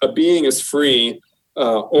 a being is free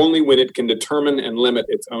only when it can determine and limit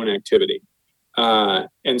its own activity.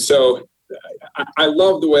 And so I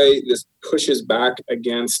love the way this pushes back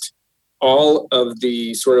against all of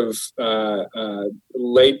the sort of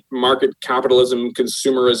late market capitalism,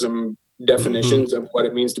 consumerism definitions of what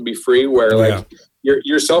it means to be free, where like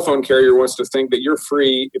your cell phone carrier wants to think that you're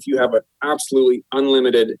free if you have an absolutely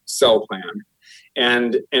unlimited cell plan.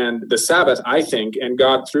 And the Sabbath, I think, and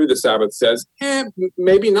God through the Sabbath says,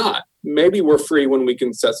 maybe not. Maybe we're free when we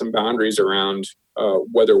can set some boundaries around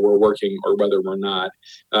whether we're working or whether we're not.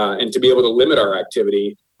 And to be able to limit our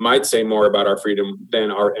activity might say more about our freedom than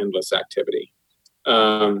our endless activity.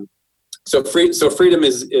 So freedom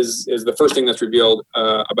is the first thing that's revealed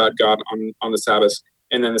about God on the Sabbath.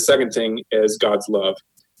 And then the second thing is God's love.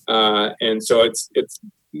 And so it's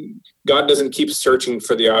God doesn't keep searching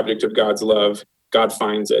for the object of God's love. God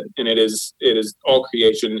finds it, and it is all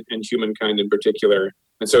creation and humankind in particular.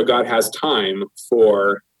 And so God has time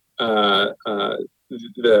for that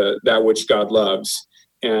which God loves,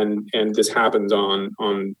 and this happens on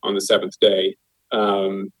the seventh day.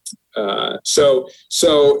 So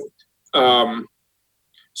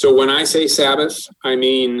when I say Sabbath, I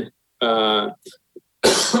mean an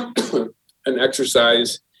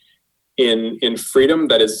exercise in freedom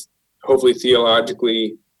that is hopefully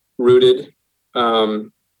theologically rooted,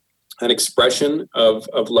 an expression of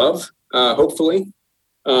love, hopefully,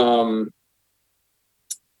 and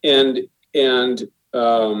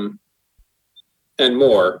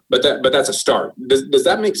more. But that's a start. Does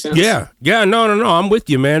that make sense? Yeah. No. I'm with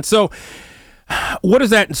you, man. So what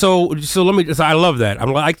is that? So let me. I love that. I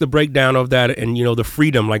like the breakdown of that, and the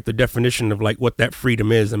freedom, like the definition of like what that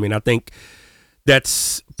freedom is. I mean, I think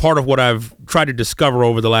that's part of what I've tried to discover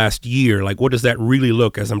over the last year. Like, what does that really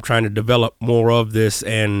look as I'm trying to develop more of this?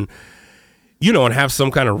 And and have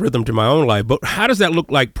some kind of rhythm to my own life. But how does that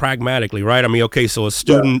look like pragmatically, right? I mean, okay, so a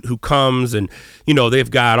student who comes and,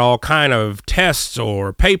 they've got all kind of tests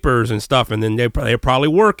or papers and stuff, and then they're probably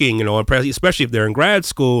working, especially if they're in grad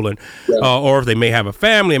school and or if they may have a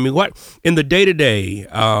family. I mean, what in the day-to-day,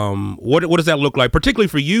 what does that look like, particularly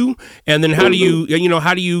for you? And then how do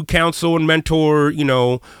you counsel and mentor,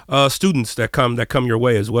 students that come your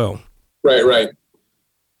way as well? Right.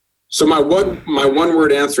 So my one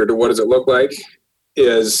word answer to what does it look like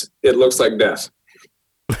is it looks like death.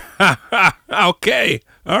 Okay.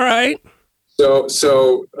 All right. So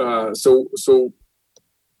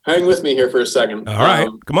hang with me here for a second. All right.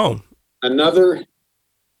 Come on. Another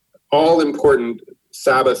all important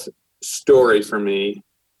Sabbath story for me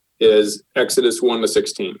is Exodus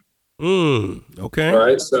 1-16. Okay. All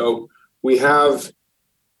right. So we have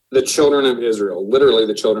the children of Israel, literally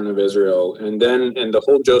the children of Israel, and the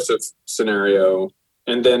whole Joseph scenario,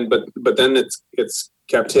 and then but then it's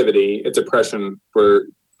captivity, it's oppression for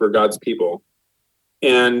God's people,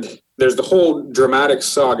 and there's the whole dramatic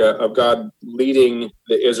saga of God leading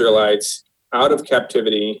the Israelites out of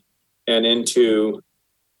captivity and into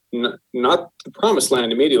not the promised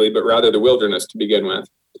land immediately, but rather the wilderness to begin with.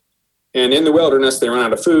 And in the wilderness, they run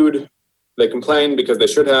out of food. They complain because they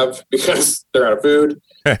should have, because they're out of food.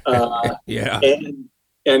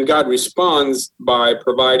 And God responds by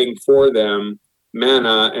providing for them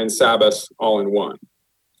manna and Sabbath all in one.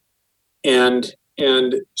 And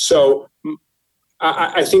so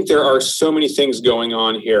I think there are so many things going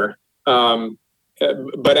on here.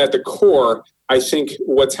 But at the core, I think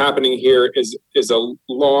what's happening here is a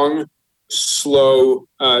long, slow,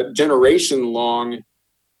 generation-long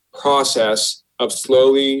process of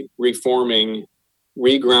slowly reforming,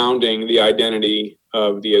 regrounding the identity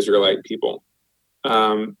of the Israelite people.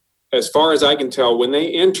 As far as I can tell, when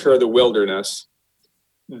they enter the wilderness,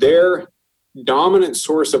 their dominant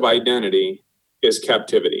source of identity is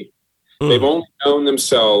captivity. They've only known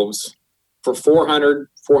themselves for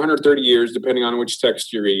 430 years, depending on which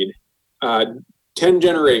text you read, 10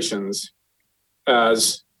 generations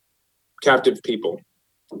as captive people.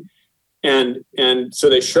 And so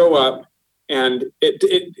they show up, and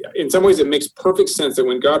it in some ways it makes perfect sense that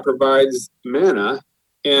when God provides manna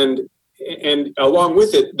and along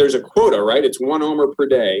with it, there's a quota, right? It's 1 omer per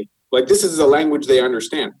day. Like, this is a language they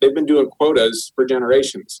understand. They've been doing quotas for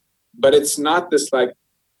generations, but it's not this like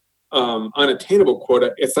unattainable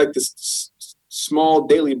quota. It's like this small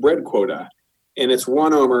daily bread quota, and it's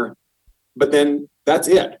 1 omer, but then that's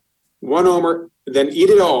it. 1 omer, then eat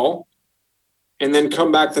it all, and then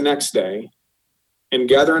come back the next day and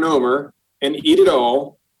gather an omer and eat it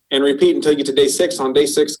all and repeat until you get to day 6. On day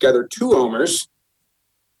 6, gather 2 omers,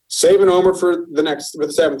 save an omer for the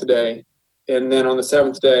 7th day, and then on the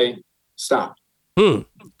 7th day, stop.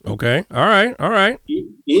 Okay. All right.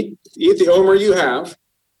 Eat the omer you have,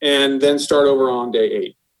 and then start over on day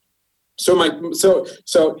 8. So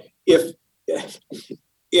if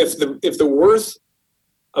the worth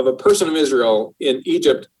of a person of Israel in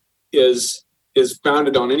Egypt is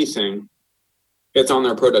founded on anything, it's on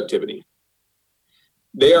their productivity.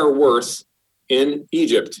 They are worth in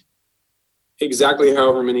Egypt exactly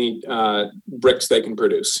however many bricks they can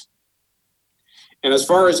produce. And as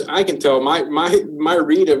far as I can tell, my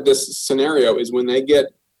read of this scenario is when they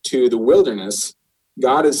get to the wilderness,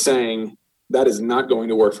 God is saying, that is not going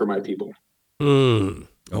to work for my people.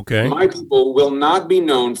 Okay. My people will not be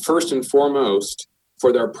known first and foremost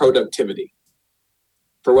for their productivity,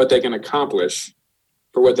 for what they can accomplish,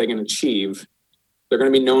 for what they can achieve. They're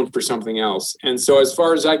going to be known for something else. And so as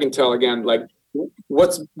far as I can tell, again, like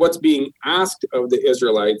what's being asked of the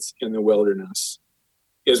Israelites in the wilderness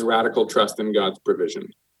is radical trust in God's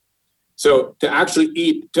provision. So to actually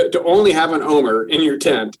eat, to only have an omer in your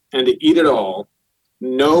tent and to eat it all,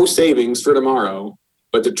 no savings for tomorrow,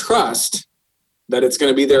 but to trust that it's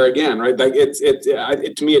going to be there again, right? Like it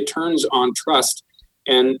to me, it turns on trust.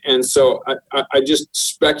 And so I just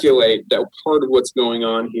speculate that part of what's going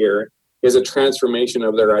on here is a transformation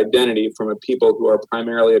of their identity from a people who are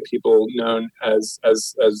primarily a people known as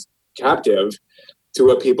captive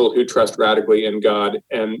to a people who trust radically in God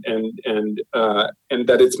and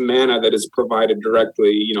that it's manna that is provided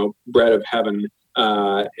directly, bread of heaven,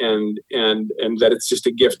 and that it's just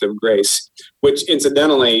a gift of grace, which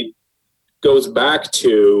incidentally goes back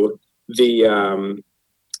to the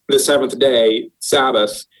 7th day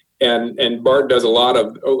Sabbath, and Bart does a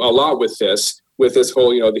lot with this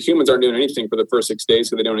whole, the humans aren't doing anything for the first 6 days,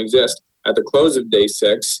 so they don't exist. At the close of day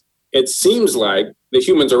 6, it seems like the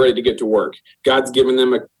humans are ready to get to work. God's given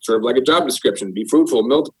them a sort of like a job description: be fruitful,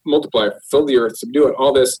 multiply, fill the earth, subdue it,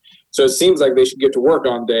 all this. So it seems like they should get to work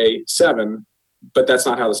on day 7, but that's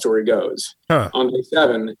not how the story goes. On day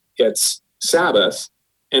 7, it's Sabbath.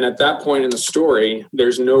 And at that point in the story,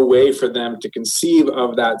 there's no way for them to conceive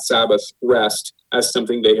of that Sabbath rest as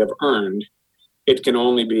something they have earned. It can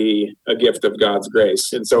only be a gift of God's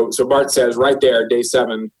grace. And so Bart says right there, day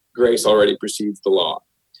 7, grace already precedes the law.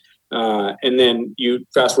 And then you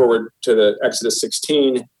fast forward to the Exodus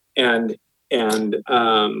 16, and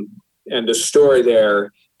the story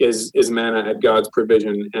there is manna at God's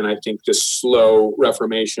provision, and I think the slow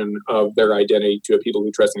reformation of their identity to a people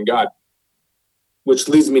who trust in God, which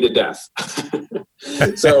leads me to death.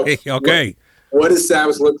 So, okay, what does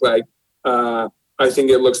Sabbath look like? I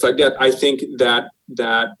think it looks like death. I think that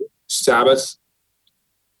Sabbath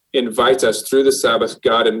invites us, through the Sabbath,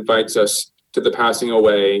 God invites us to the passing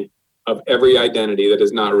away of every identity that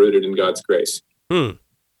is not rooted in God's grace.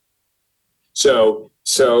 So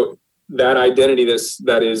that identity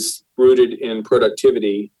that is rooted in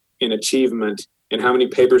productivity, in achievement, in how many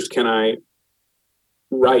papers can I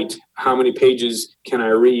write, how many pages can I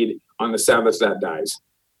read on the Sabbath, that dies.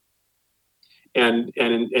 And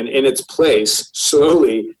in its place,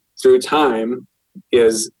 slowly through time,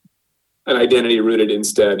 is an identity rooted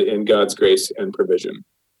instead in God's grace and provision.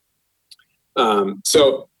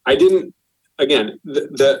 So I didn't, again,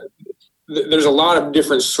 there's a lot of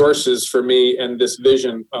different sources for me and this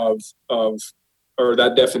vision of or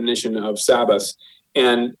that definition of Sabbath.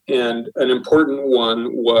 And an important one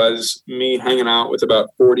was me hanging out with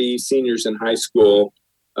about 40 seniors in high school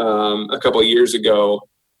a couple of years ago,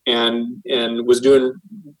 and was doing,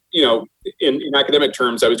 in academic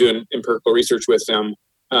terms, I was doing empirical research with them.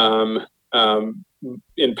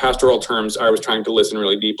 In pastoral terms, I was trying to listen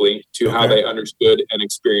really deeply to how they understood and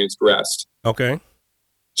experienced rest. Okay.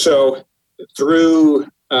 So through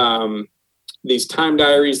these time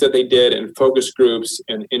diaries that they did and focus groups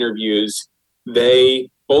and interviews, they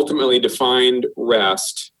ultimately defined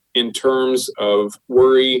rest in terms of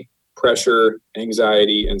worry, pressure,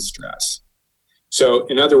 anxiety, and stress. So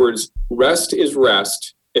in other words, rest is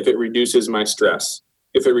rest if it reduces my stress,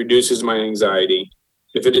 if it reduces my anxiety,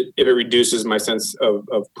 if it reduces my sense of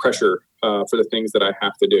pressure for the things that I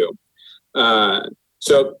have to do.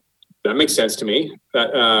 So that makes sense to me.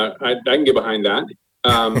 I can get behind that.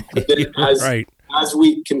 But then as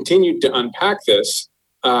we continued to unpack this,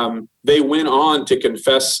 they went on to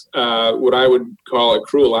confess what I would call a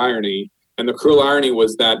cruel irony. And the cruel irony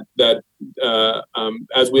was that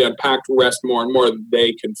as we unpacked rest more and more,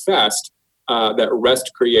 they confessed that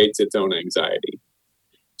rest creates its own anxiety.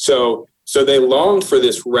 So they longed for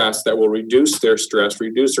this rest that will reduce their stress,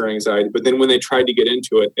 reduce their anxiety. But then when they tried to get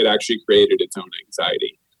into it, it actually created its own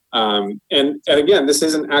anxiety. And again, this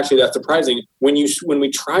isn't actually that surprising. When we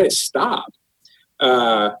try to stop,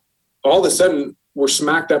 all of a sudden we're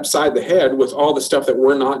smacked upside the head with all the stuff that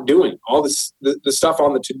we're not doing, all the stuff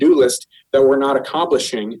on the to-do list that we're not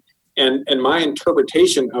accomplishing. And my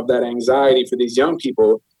interpretation of that anxiety for these young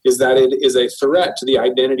people is that it is a threat to the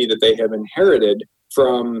identity that they have inherited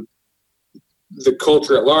from the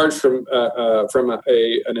culture at large, from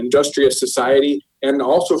an industrious society, and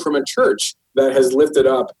also from a church that has lifted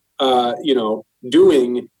up,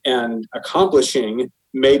 doing and accomplishing,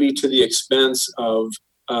 maybe to the expense of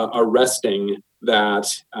a resting that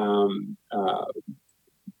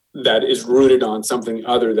is rooted on something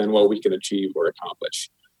other than what we can achieve or accomplish.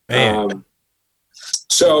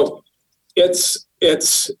 So it's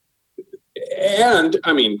and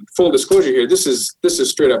I mean, full disclosure here, this is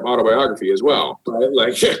straight up autobiography as well, right?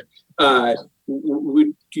 Like,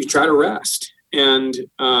 you try to rest, and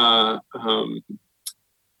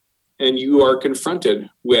you are confronted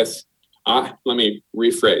with, let me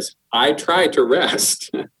rephrase, I try to rest,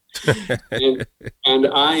 and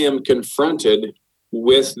I am confronted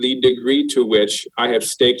with the degree to which I have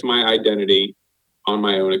staked my identity on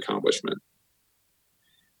my own accomplishment.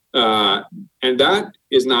 And that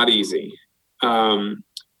is not easy.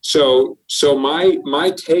 So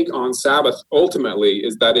my take on Sabbath ultimately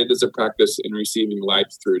is that it is a practice in receiving life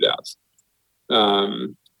through death.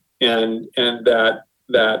 And that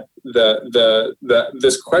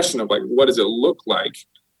this question of like, what does it look like?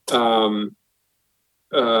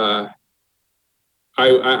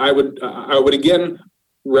 I would again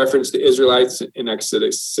reference the Israelites in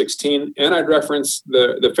Exodus 16, and I'd reference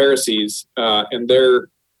the Pharisees and their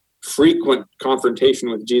frequent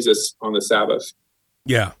confrontation with Jesus on the Sabbath.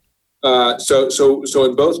 Yeah. So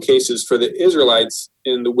in both cases, for the Israelites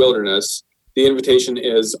in the wilderness, the invitation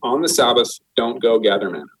is on the Sabbath, don't go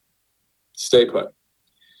gather manna. Stay put.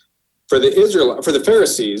 For the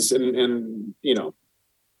Pharisees, and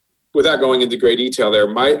without going into great detail there,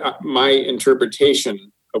 my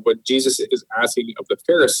interpretation of what Jesus is asking of the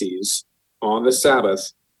Pharisees on the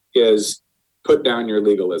Sabbath is put down your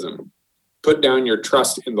legalism, put down your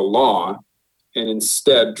trust in the law, and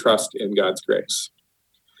instead trust in God's grace.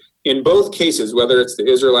 In both cases, whether it's the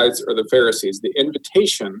Israelites or the Pharisees, the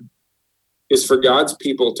invitation is for God's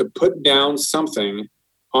people to put down something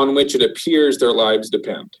on which it appears their lives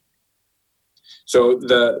depend. So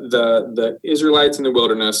the Israelites in the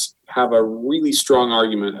wilderness have a really strong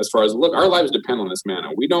argument as far as, look, our lives depend on this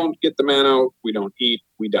manna. We don't get the manna, we don't eat,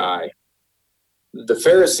 we die. The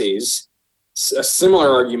Pharisees, a similar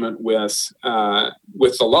argument with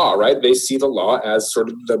the law, right? They see the law as sort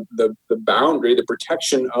of the boundary, the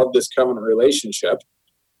protection of this covenant relationship.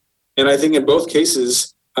 And I think in both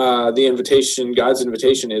cases, God's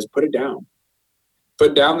invitation is put it down.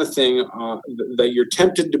 Put down the thing that you're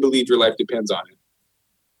tempted to believe your life depends on it.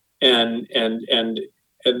 And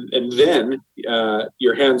then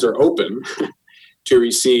your hands are open to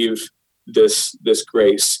receive this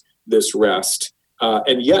grace, this rest.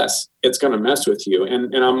 And yes, it's going to mess with you.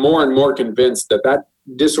 And I'm more and more convinced that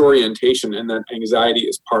disorientation and that anxiety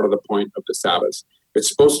is part of the point of the Sabbath. It's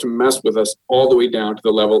supposed to mess with us all the way down to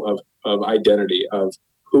the level of identity, of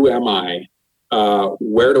who am I?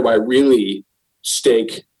 Where do I really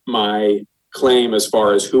stake my claim as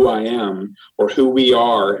far as who I am or who we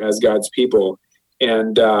are as God's people?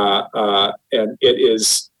 And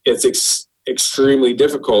it's extremely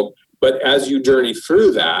difficult. But as you journey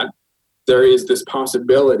through that, there is this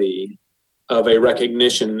possibility of a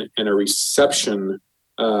recognition and a reception,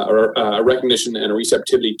 or a recognition and a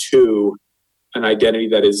receptivity to an identity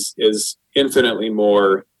that is infinitely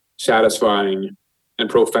more satisfying and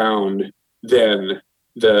profound than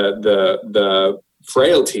the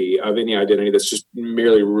frailty of any identity that's just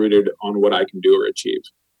merely rooted on what I can do or achieve.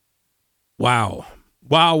 Wow.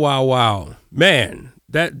 Man,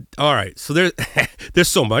 all right. So there's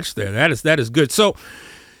so much there. That is good. So,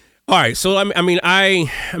 all right. So, I mean,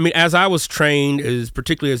 as I was trained,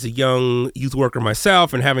 particularly as a young youth worker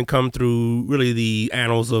myself, and having come through really the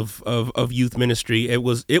annals of youth ministry, it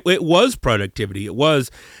was productivity. It was,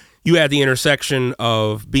 you had the intersection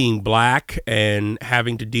of being Black and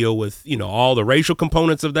having to deal with, all the racial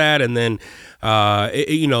components of that. And then,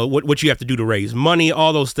 what you have to do to raise money,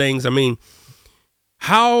 all those things. I mean,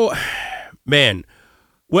 let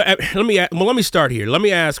me start here. Let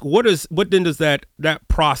me ask, what then does that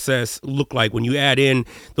process look like when you add in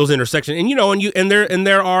those intersections? And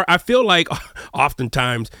there are, I feel like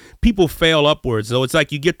oftentimes people fail upwards. So it's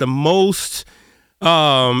like you get the most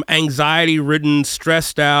anxiety-ridden,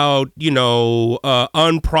 stressed out,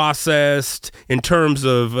 unprocessed in terms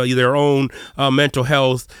of their own mental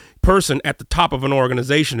health person at the top of an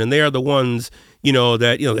organization, and they are the ones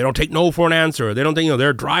that they don't take no for an answer. They don't think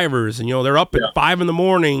they're drivers, and they're up at 5 a.m.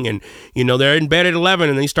 and they're in bed at 11,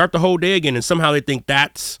 and they start the whole day again, and somehow they think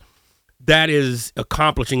that is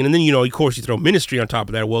accomplishing. And then of course you throw ministry on top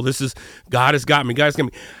of that. Well, this is God has got me.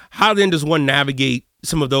 How then does one navigate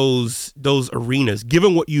some of those arenas,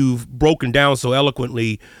 given what you've broken down so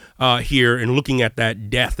eloquently here, and looking at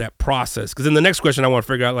that death, that process? Because then the next question I want to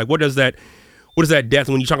figure out, like, what is that death,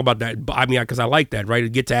 when you talk about that? I mean, because I like that, right?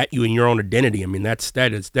 It gets at you in your own identity. I mean, that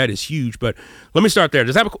is huge. But let me start there.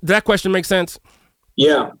 Does that question make sense?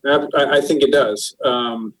 Yeah, I think it does.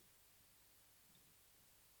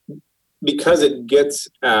 Because it gets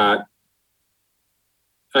at,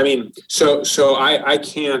 I mean, so I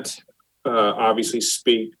can't obviously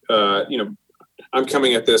speak, I'm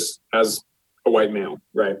coming at this as a white male,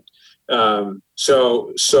 right?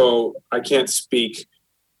 So I can't speak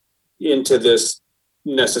into this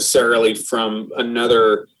necessarily from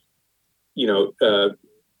another,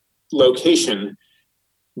 location,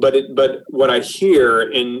 but what I hear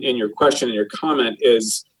in your question and your comment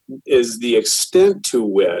is the extent to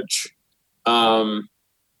which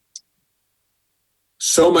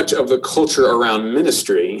so much of the culture around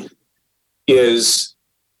ministry is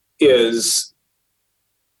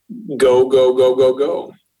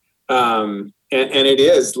go. And it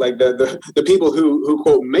is like the people who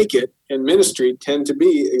quote make it in ministry tend to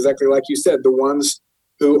be exactly like you said, the ones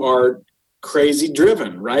who are crazy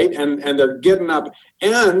driven, right? And they're getting up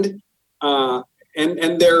and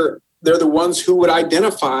they're the ones who would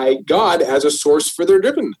identify God as a source for their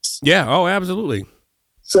drivenness. Yeah. Oh, absolutely.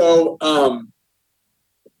 So I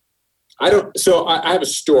have a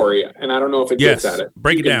story, and I don't know if it gets at it.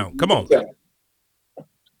 Break it down. Come on. Yeah.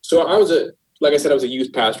 So I was a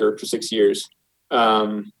youth pastor for 6 years.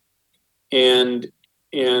 And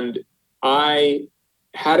I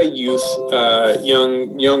had a youth,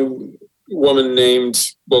 young woman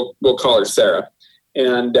named, we'll call her Sarah.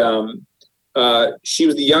 And she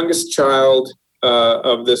was the youngest child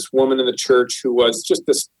of this woman in the church who was just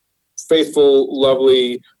this faithful,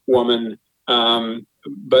 lovely woman.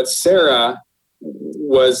 But Sarah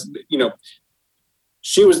was,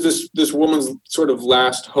 she was this woman's sort of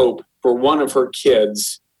last hope for one of her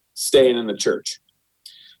kids staying in the church.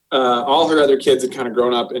 All her other kids had kind of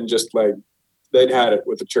grown up and just like they'd had it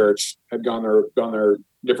with the church, had gone their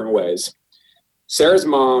different ways. Sarah's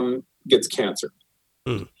mom gets cancer.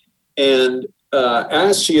 And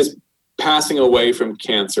as she is passing away from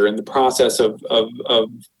cancer, in the process of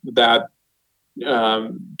that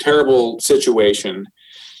terrible situation,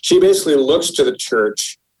 she basically looks to the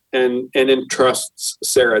church and entrusts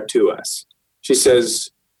Sarah to us. She says,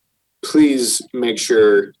 please make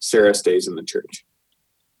sure Sarah stays in the church.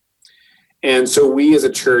 And so we as a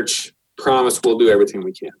church promise we'll do everything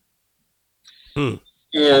we can.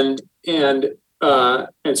 And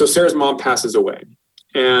so Sarah's mom passes away,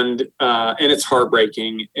 and it's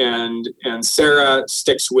heartbreaking. And Sarah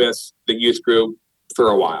sticks with the youth group for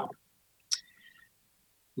a while,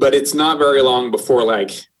 but it's not very long before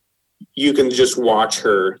like you can just watch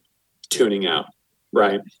her tuning out,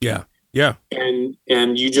 right? Yeah.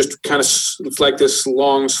 And you just kind of, it's like this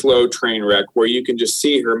long, slow train wreck where you can just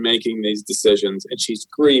see her making these decisions, and she's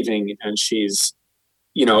grieving, and she's,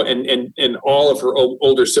 and all of her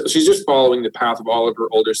older, she's just following the path of all of her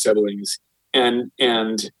older siblings. And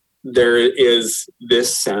there is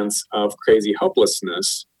this sense of crazy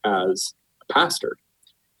helplessness as a pastor.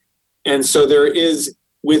 And so there is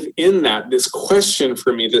within that, this question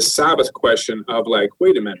for me, this Sabbath question of like,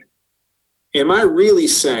 wait a minute, am I really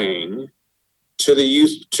saying to the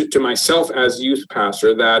youth, to myself as youth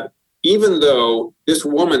pastor, that even though this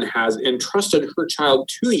woman has entrusted her child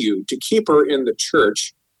to you to keep her in the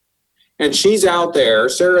church, and she's out there,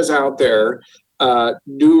 Sarah's out there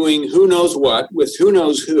doing who knows what with who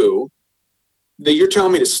knows who, that you're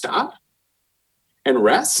telling me to stop and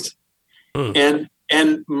rest? And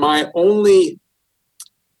my only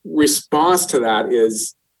response to that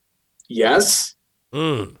is yes.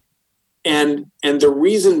 And the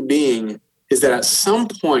reason being is that at some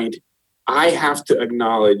point I have to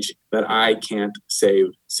acknowledge that I can't save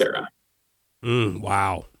Sarah.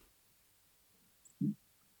 Wow.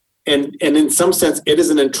 And in some sense, it is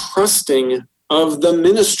an entrusting of the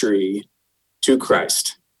ministry to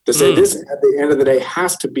Christ. To say this at the end of the day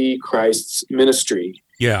has to be Christ's ministry.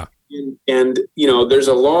 Yeah. And there's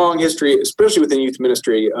a long history, especially within youth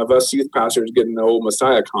ministry, of us youth pastors getting the old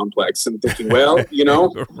Messiah complex and thinking, well,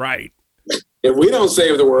 right. If we don't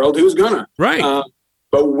save the world, who's gonna? Right.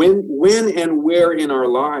 But when and where in our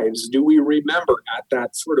lives do we remember at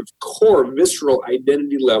that sort of core visceral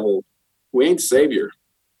identity level, we ain't Savior,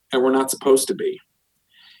 and we're not supposed to be?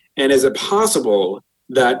 And is it possible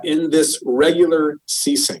that in this regular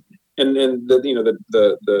ceasing, and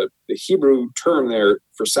the Hebrew term there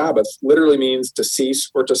for Sabbath literally means to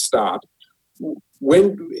cease or to stop.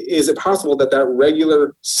 When is it possible that that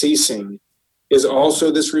regular ceasing is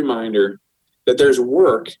also this reminder that there's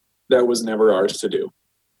work that was never ours to do?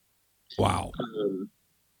 Wow.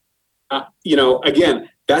 Again,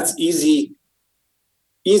 that's easier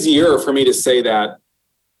for me to say that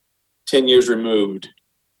 10 years removed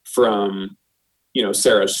from,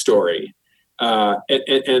 Sarah's story.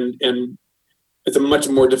 And it's a much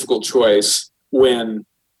more difficult choice when,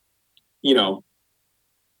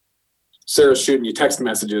 Sarah's shooting you text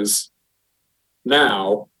messages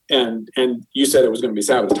now, and you said it was going to be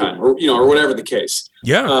Sabbath time, or whatever the case.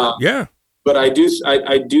 Yeah. But I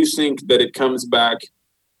do think that it comes back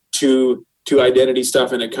to identity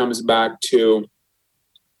stuff, and it comes back to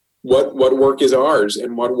what work is ours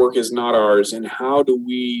and what work is not ours, and how do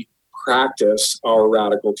we practice our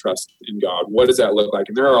radical trust in God? What does that look like?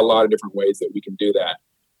 And there are a lot of different ways that we can do that.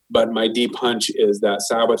 But my deep hunch is that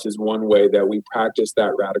Sabbath is one way that we practice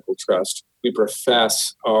that radical trust. We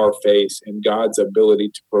profess our faith in God's ability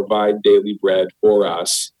to provide daily bread for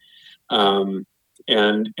us. And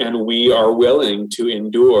we are willing to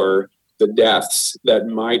endure the deaths that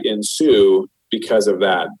might ensue because of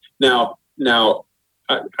that. Now,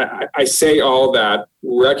 I say all that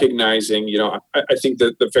recognizing, I think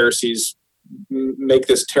that the Pharisees make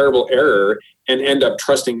this terrible error and end up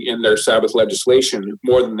trusting in their Sabbath legislation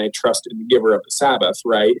more than they trust in the giver of the Sabbath,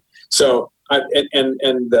 right? So, all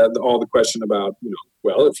the question about,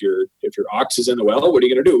 well, if your ox is in the well, what are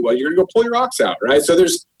you going to do? Well, you're going to go pull your ox out, right? So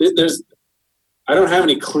there's I don't have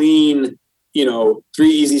any clean, 3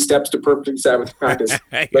 easy steps to perfect Sabbath practice,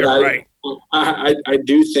 but right. I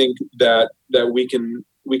do think that we can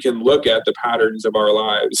look at the patterns of our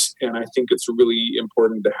lives, and I think it's really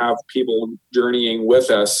important to have people journeying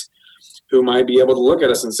with us who might be able to look at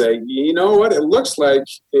us and say, you know what, it looks like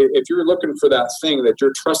if you're looking for that thing that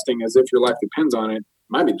you're trusting as if your life depends on it,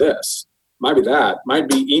 might be this, might be that, might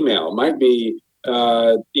be email, might be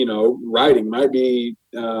writing, might be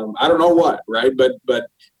I don't know what, right? But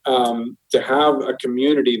to have a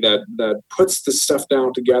community that puts this stuff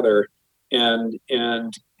down together and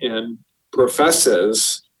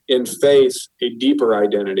professes in faith a deeper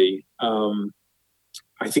identity,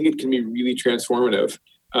 I think it can be really transformative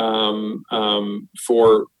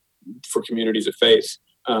for communities of faith.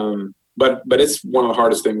 But it's one of the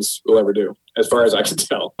hardest things we'll ever do, as far as I can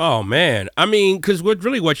tell. Oh man, I mean, because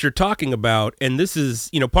what you're talking about, and this is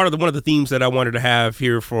part of one of the themes that I wanted to have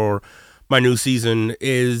here for my new season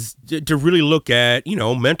is to really look at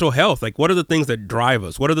mental health. Like, what are the things that drive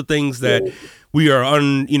us? What are the things that we are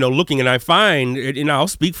looking? And I find, and I'll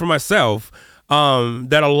speak for myself,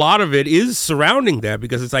 that a lot of it is surrounding that,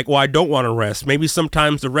 because it's like, well, I don't want to rest. Maybe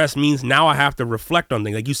sometimes the rest means now I have to reflect on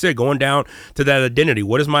things. Like you said, going down to that identity.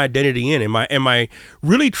 What is my identity in? Am I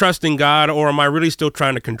really trusting God, or am I really still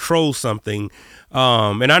trying to control something?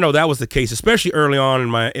 And I know that was the case, especially early on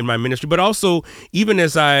in my ministry, but also even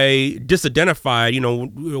as I disidentified,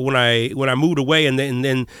 when I moved away and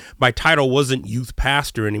then my title wasn't youth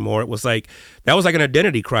pastor anymore. It was like, that was like an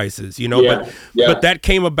identity crisis, but that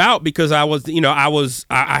came about because I was,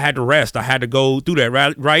 I had to rest. I had to go through that,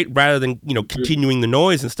 right? Rather than, continuing the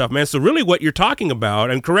noise and stuff, man. So really what you're talking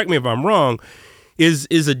about, and correct me if I'm wrong, is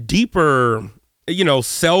a deeper,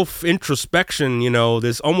 self-introspection,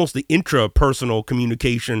 there's almost the intrapersonal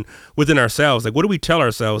communication within ourselves. Like, what do we tell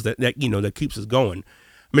ourselves that keeps us going?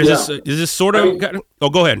 I mean, is this sort of,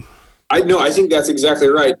 go ahead. I think that's exactly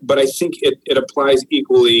right. But I think it applies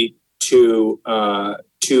equally to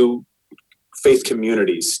faith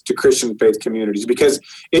communities, to Christian faith communities, because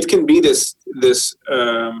it can be this,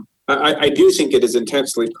 I do think it is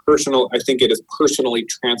intensely personal. I think it is personally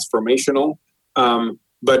transformational.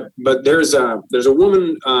 But there's a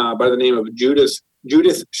woman by the name of Judith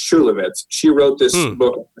Shulevitz. She wrote this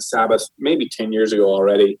book, Sabbath, maybe 10 years ago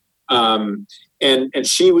already. And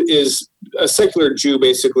she is a secular Jew,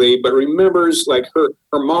 basically, but remembers, like, her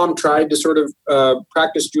mom tried to sort of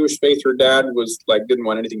practice Jewish faith. Her dad was like, didn't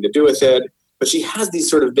want anything to do with it. But she has these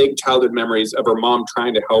sort of vague childhood memories of her mom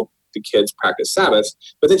trying to help the kids practice Sabbath.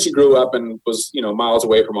 But then she grew up and was, miles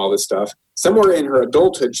away from all this stuff. Somewhere in her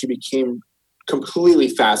adulthood, she became completely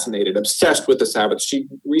fascinated, obsessed with the Sabbath. She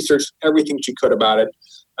researched everything she could about it,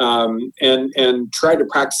 and tried to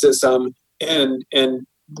practice it some, and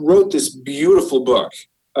wrote this beautiful book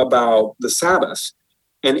about the Sabbath.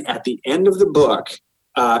 And at the end of the book,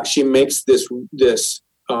 she makes this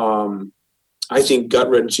I think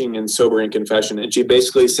gut-wrenching and sobering confession. And she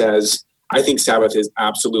basically says, I think Sabbath is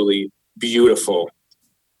absolutely beautiful,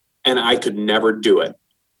 and I could never do it.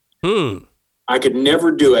 I could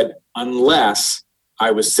never do it unless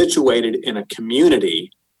I was situated in a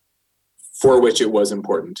community for which it was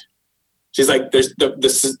important. She's like, there's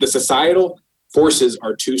the societal forces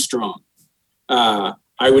are too strong. But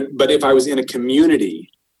if I was in a community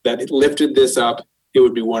that lifted this up, it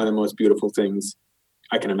would be one of the most beautiful things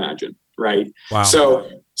I can imagine. Right. Wow. So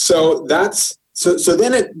then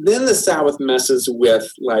the Sabbath messes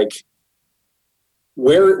with, like,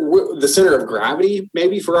 where the center of gravity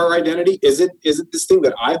maybe for our identity. Is it this thing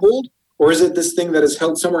that I hold, or is it this thing that is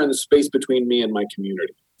held somewhere in the space between me and my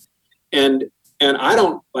community? And I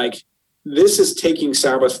don't, like, this is taking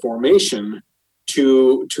Sabbath formation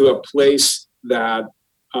to a place that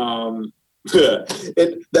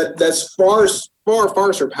that's far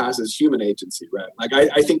surpasses human agency, right? Like,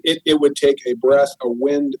 I think it would take a breath, a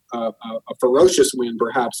wind, a ferocious wind,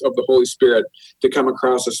 perhaps, of the Holy Spirit to come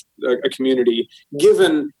across a community,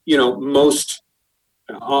 given, most,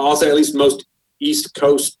 I'll say at least most East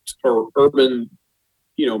Coast or urban,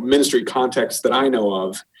 ministry contexts that I know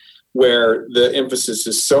of, where the emphasis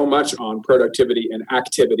is so much on productivity and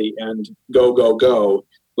activity and go, go, go.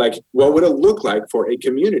 Like, what would it look like for a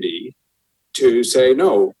community to say,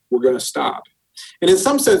 no, we're going to stop? And in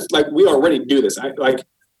some sense, like, we already do this.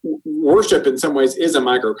 Worship in some ways is a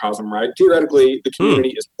microcosm, right? Theoretically, the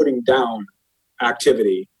community is putting down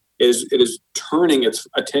activity. It is turning its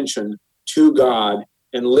attention to God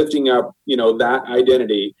and lifting up, that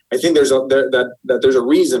identity. I think there's a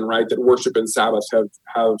reason, right, that worship and Sabbath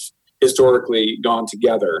have historically gone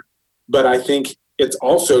together. But I think it's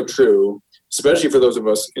also true, especially for those of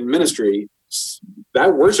us in ministry,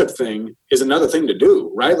 that worship thing is another thing to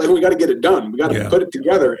do, right? Like, we got to get it done. We got to put it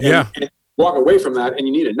together and walk away from that, and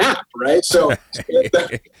you need a nap, right? So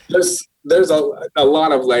there's a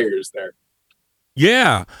lot of layers there.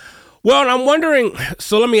 Yeah. Well, I'm wondering.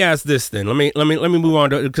 So let me ask this then. Let me move on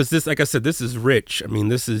to, because this, like I said, this is rich. I mean,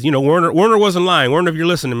 this is, Werner wasn't lying. Werner, if you're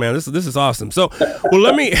listening, man, this is awesome. So, well,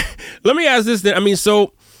 let me ask this then. I mean,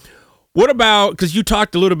 so what about, because you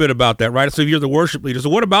talked a little bit about that, right? So if you're the worship leader, so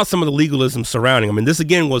what about some of the legalism surrounding? I mean, this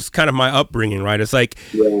again was kind of my upbringing, right? It's like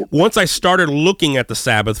once I started looking at the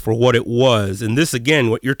Sabbath for what it was, and this again,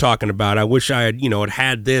 what you're talking about, I wish I had,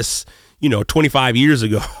 had this 25 years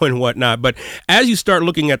ago and whatnot. But as you start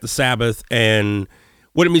looking at the Sabbath and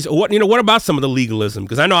what it means, what about some of the legalism?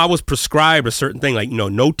 Because I know I was prescribed a certain thing, like, no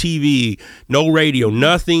TV, no radio,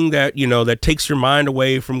 nothing that, that takes your mind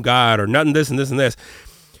away from God, or nothing this and this and this.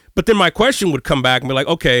 But then my question would come back and be like,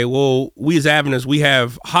 okay, well, we as Adventists, we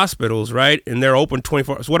have hospitals, right? And they're open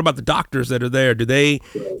 24 hours. So what about the doctors that are there? Do they,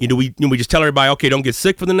 do we just tell everybody, okay, don't get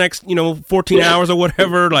sick for the next, 14 hours or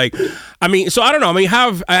whatever? Like, I mean, so I don't know. I mean,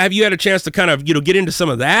 have you had a chance to kind of, get into some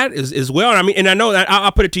of that as well? And I mean, and I know that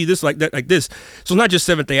I'll put it to you this like this. So it's not just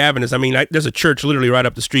Seventh-day Adventists. I mean, there's a church literally right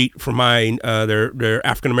up the street from mine. They're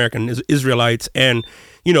African-American Israelites, and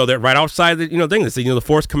they're right outside the, thing. They say, the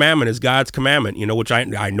fourth commandment is God's commandment, which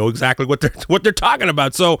I know exactly what they're talking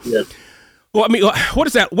about. So, well, I mean, what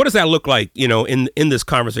does that look like, in this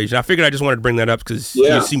conversation? I figured I just wanted to bring that up because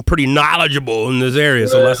you seem pretty knowledgeable in this area.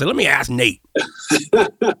 So I said, let me ask Nate.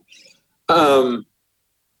 I'll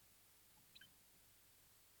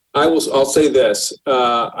say this.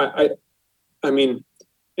 I mean,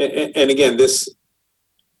 and again, this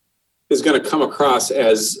is going to come across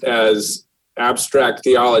as abstract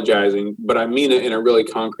theologizing, but I mean it in a really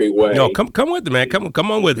concrete way. No, come with it, man.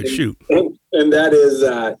 Come on with it. Shoot. And that is,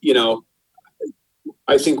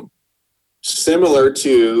 I think similar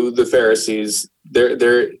to the Pharisees,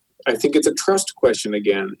 I think it's a trust question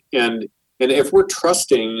again. And if we're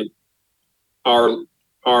trusting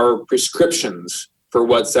our prescriptions for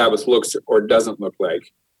what Sabbath looks or doesn't look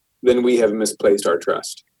like, then we have misplaced our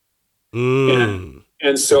trust. And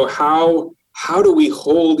so how do we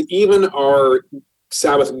hold even our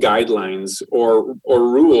Sabbath guidelines or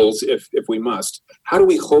rules, if we must? How do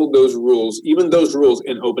we hold those rules, even those rules,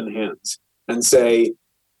 in open hands and say,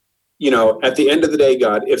 at the end of the day,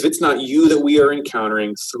 God, if it's not you that we are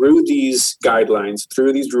encountering through these guidelines,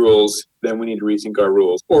 through these rules, then we need to rethink our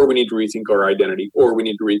rules, or we need to rethink our identity, or we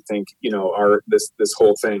need to rethink, this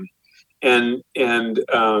whole thing.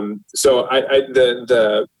 So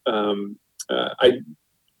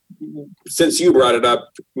since you brought it up,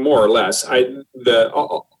 more or less, a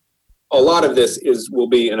lot of this will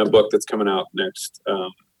be in a book that's coming out next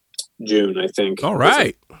June, I think. All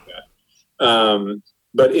right.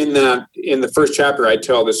 But in the first chapter, I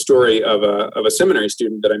tell the story of a seminary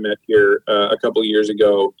student that I met here a couple of years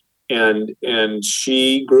ago, and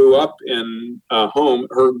she grew up in a home.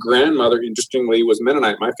 Her grandmother, interestingly, was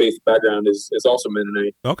Mennonite. My faith background is also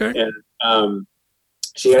Mennonite. Okay. And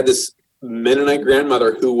she had this Mennonite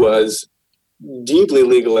grandmother who was deeply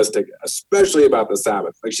legalistic, especially about the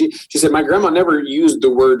Sabbath. Like she said, my grandma never used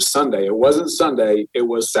the word Sunday. It wasn't Sunday. It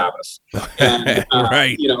was Sabbath. And,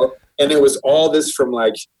 right. And it was all this from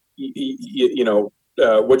like,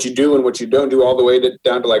 what you do and what you don't do, all the way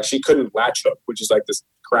down to like, she couldn't latch hook, which is like this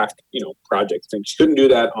craft, project thing. She couldn't do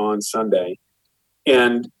that on Sunday.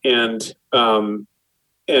 And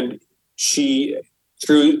she,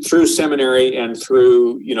 through seminary and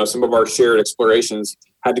through, some of our shared explorations,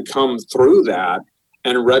 had to come through that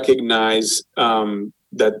and recognize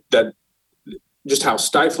that just how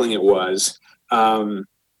stifling it was.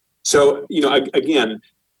 So, again,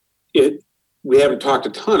 we haven't talked a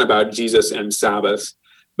ton about Jesus and Sabbath,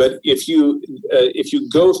 but if you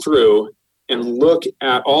go through and look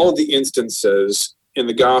at all of the instances in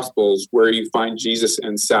the Gospels where you find Jesus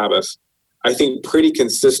and Sabbath, I think pretty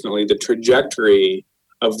consistently the trajectory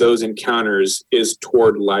of those encounters is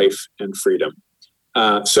toward life and freedom.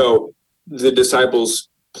 So the disciples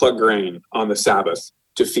plug grain on the Sabbath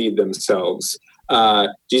to feed themselves.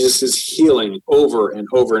 Jesus is healing over and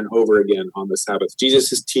over and over again on the Sabbath.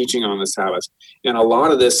 Jesus is teaching on the Sabbath. And a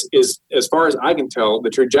lot of this is, as far as I can tell,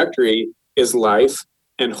 the trajectory is life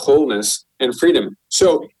and wholeness and freedom.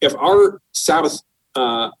 So if our Sabbath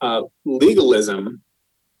legalism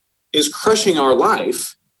is crushing our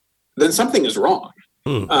life, then something is wrong.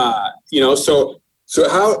 So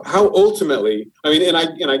how ultimately, I mean, and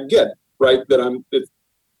I get, right, that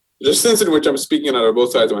there's a sense in which I'm speaking out of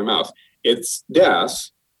both sides of my mouth. It's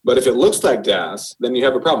death, but if it looks like death, then you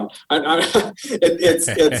have a problem. I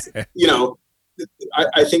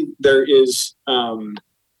think there is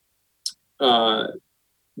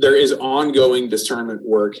ongoing discernment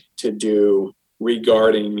work to do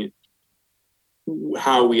regarding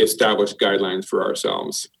how we establish guidelines for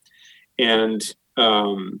ourselves. And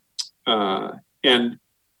and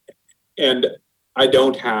I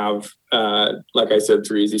don't have, like I said,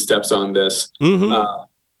 3 easy steps on this. Mm-hmm.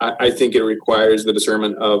 I think it requires the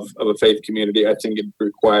discernment of a faith community. I think it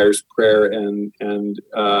requires prayer and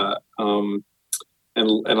a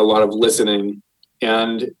lot of listening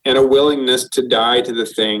and a willingness to die to the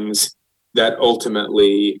things that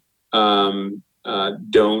ultimately don't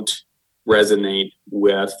resonate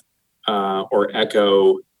with or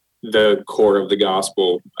echo the core of the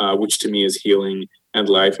gospel, which to me is healing and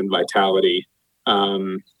life and vitality.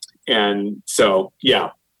 And so, yeah.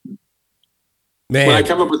 Man. When I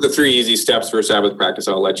come up with the 3 easy steps for Sabbath practice,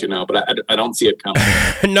 I'll let you know, but I don't see it coming.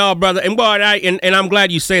 No, brother. And well, and I'm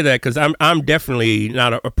glad you say that, because I'm definitely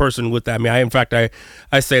not a person with that. I mean, in fact, I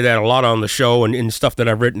say that a lot on the show and stuff that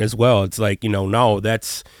I've written as well. It's like, no,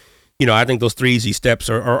 that's, I think those 3 easy steps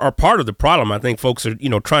are part of the problem. I think folks are,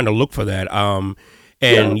 trying to look for that.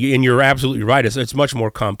 And you're absolutely right. It's much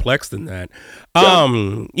more complex than that.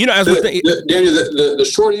 Daniel, the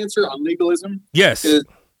short answer on legalism, yes, is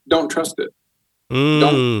don't trust it.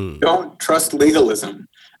 Don't trust legalism,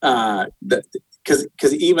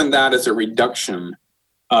 because even that is a reduction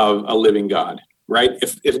of a living God, right?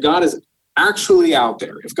 If God is actually out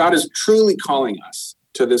there, if God is truly calling us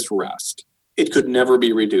to this rest, it could never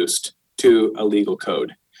be reduced to a legal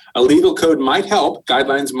code. A legal code might help,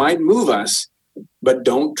 guidelines might move us, but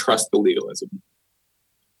don't trust the legalism.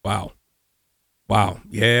 Wow.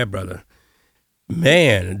 Yeah, brother.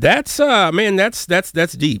 Man, that's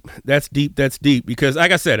deep. That's deep. Because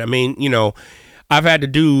like I said, I mean, I've had to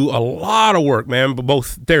do a lot of work, man, but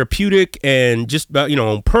both therapeutic and just about,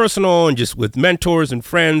 personal and just with mentors and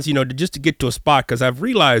friends, just to get to a spot, because I've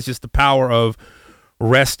realized just the power of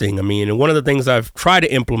resting. I mean, and one of the things I've tried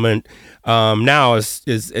to implement now is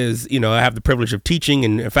I have the privilege of teaching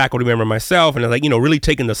and a faculty member myself, and really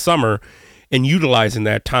taking the summer and utilizing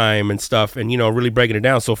that time and stuff, and really breaking it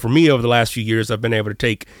down. So for me, over the last few years, I've been able to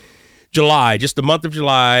take July, just the month of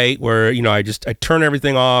July, where I turn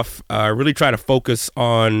everything off. Really try to focus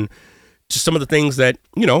on just some of the things that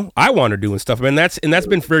I want to do and stuff. And that's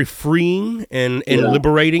been very freeing and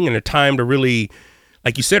liberating, and a time to really,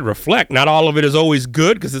 like you said, reflect. Not all of it is always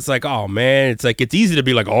good, because it's like, oh man, it's like, it's easy to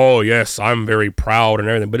be like, oh yes, I'm very proud and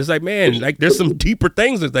everything. But it's like, man, like there's some deeper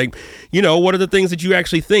things. It's like, what are the things that you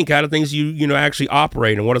actually think? How do things you actually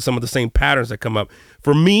operate? And what are some of the same patterns that come up?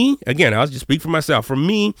 For me, again, I'll just speak for myself. For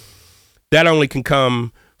me, that only can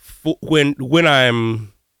come when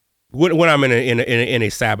I'm in a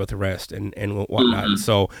Sabbath rest and whatnot. Mm-hmm.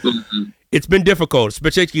 So it's been difficult,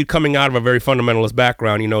 especially coming out of a very fundamentalist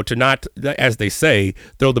background, to not, as they say,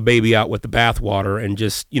 throw the baby out with the bathwater and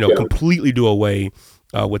just, completely do away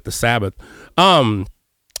with the Sabbath. I'm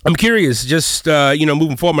curious, just,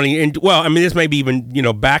 moving forward. And well, I mean, this may be even,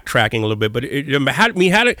 backtracking a little bit, but how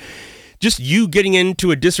did just you getting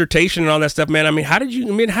into a dissertation and all that stuff, man? I mean, how did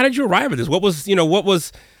you arrive at this? What was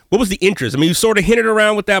the interest? I mean, you sort of hinted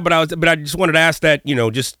around with that, but I just wanted to ask that,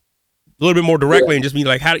 just a little bit more directly, and just be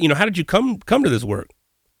like, how did you come to this work?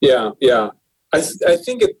 Yeah. I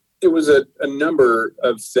think it was a number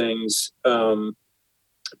of things.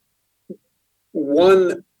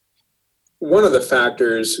 One of the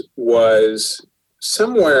factors was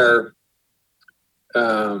somewhere,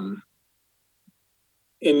 I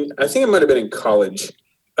think it might have been in college.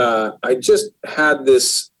 I just had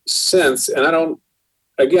this sense, and I'm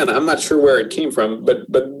not sure where it came from, but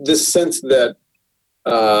this sense that,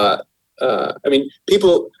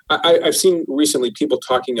 people, I've seen recently people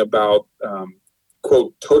talking about,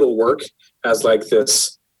 quote, total work as like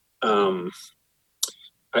this, I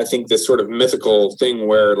think this sort of mythical thing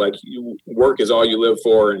where like work is all you live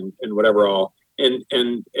for and whatever all, and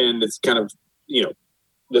it's kind of,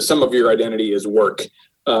 the sum of your identity is work.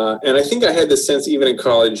 And I think I had this sense even in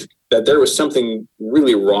college that there was something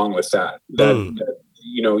really wrong with that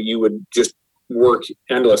you would just work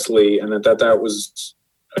endlessly and that was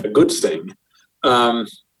a good thing. Then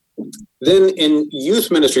in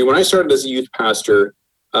youth ministry, when I started as a youth pastor,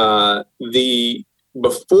 when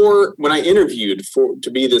I interviewed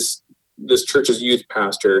to be this church's youth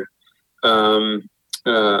pastor,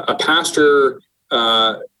 a pastor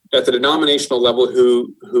at the denominational level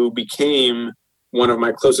who became one of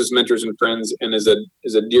my closest mentors and friends and is a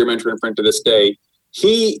dear mentor and friend to this day,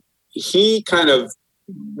 he kind of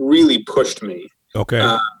really pushed me.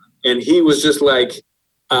 Okay. And he was just like,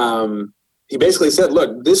 he basically said,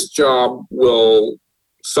 look, this job will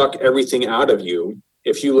suck everything out of you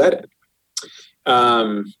if you let it.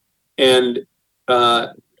 Are you going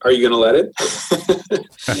to let it?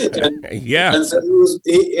 Yeah. And so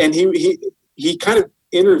he kind of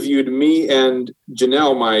interviewed me and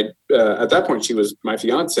Janelle, at that point she was my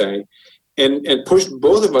fiance, and pushed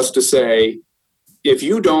both of us to say, if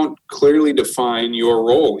you don't clearly define your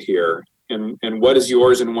role here and what is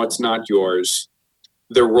yours and what's not yours,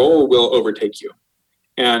 the role will overtake you.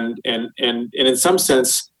 And in some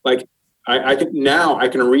sense, like I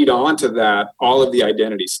can read on to that, all of the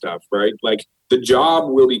identity stuff, right? Like the job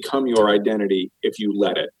will become your identity if you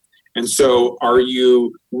let it. And so are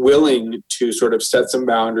you willing to sort of set some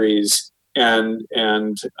boundaries and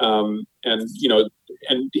you know,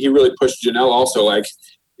 and he really pushed Janelle also, like,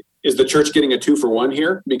 is the church getting a 2-for-1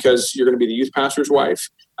 here because you're going to be the youth pastor's wife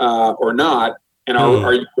or not? And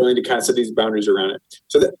are you willing to kind of set these boundaries around it?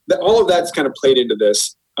 So that all of that's kind of played into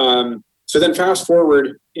this. So then fast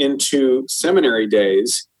forward into seminary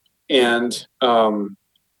days and coming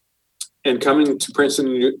to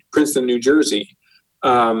Princeton, New Jersey,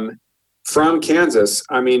 from Kansas.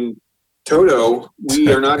 I mean, Toto,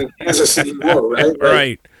 we are not in Kansas anymore, right?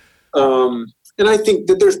 Right. And I think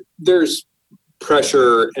that there's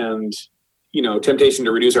pressure and, you know, temptation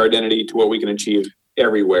to reduce our identity to what we can achieve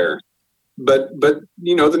everywhere. But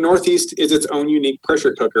you know, the Northeast is its own unique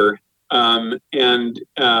pressure cooker. And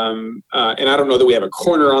I don't know that we have a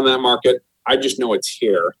corner on that market. I just know it's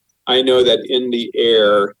here. I know that in the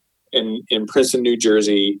air in Princeton, New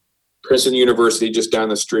Jersey, Princeton University, just down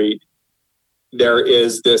the street, there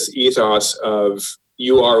is this ethos of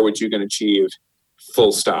you are what you can achieve,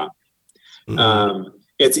 full stop. Mm-hmm.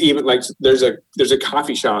 It's even like there's a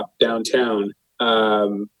coffee shop downtown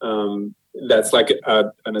that's like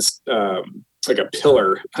a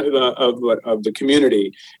pillar of the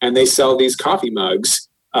community, and they sell these coffee mugs.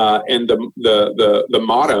 And the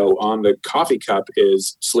motto on the coffee cup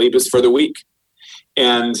is "Sleep is for the weak,"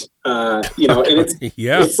 and you know, and it's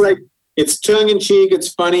it's like it's tongue in cheek,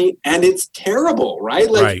 it's funny, and it's terrible,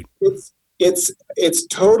 right? Like it's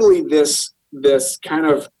totally this kind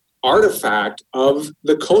of artifact of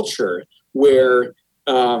the culture where.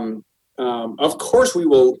 Of course, we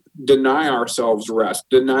will deny ourselves rest,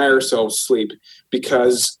 deny ourselves sleep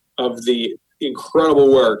because of the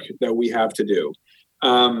incredible work that we have to do,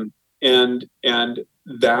 and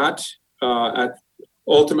that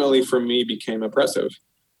ultimately for me became oppressive,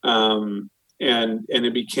 and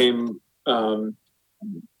it became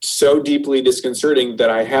so deeply disconcerting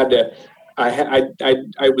that I had to.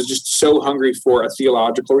 I was just so hungry for a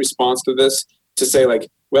theological response to this, to say, like,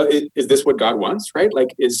 well, is this what God wants, right?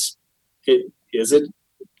 Like, is it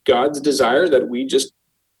God's desire that we just,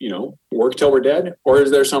 you know, work till we're dead, or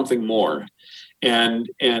is there something more? And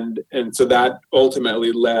so that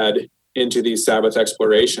ultimately led into these Sabbath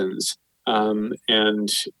explorations, and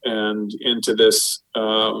into this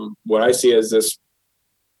what I see as this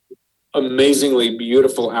amazingly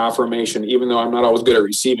beautiful affirmation, even though I'm not always good at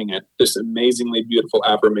receiving it, this amazingly beautiful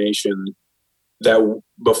affirmation that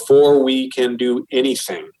before we can do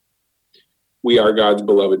anything, we are God's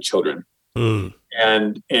beloved children. Mm.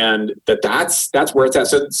 And that's where it's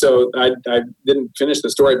at. So I didn't finish the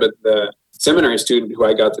story, but the seminary student who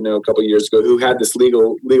I got to know a couple of years ago, who had this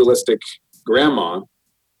legalistic grandma,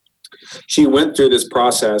 she went through this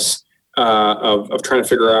process of trying to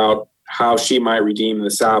figure out how she might redeem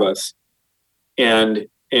the Sabbath. And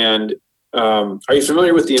are you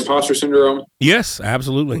familiar with the imposter syndrome? Yes,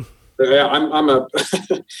 absolutely. Yeah,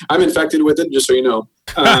 I'm infected with it, just so you know.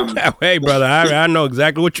 Hey, brother, I know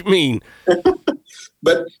exactly what you mean.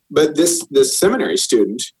 But this seminary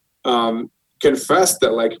student confessed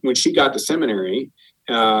that, like, when she got to seminary,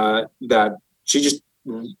 that she just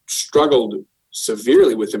struggled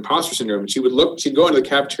severely with imposter syndrome. She'd go into the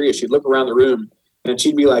cafeteria, she'd look around the room, and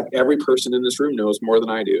she'd be like, every person in this room knows more than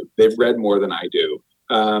I do. They've read more than I do.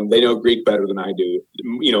 They know Greek better than I do,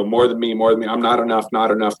 you know, more than me. I'm not enough.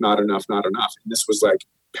 And this was like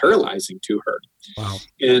paralyzing to her. Wow.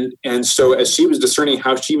 And so as she was discerning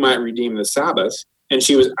how she might redeem the Sabbath, and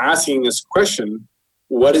she was asking this question,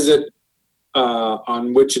 what is it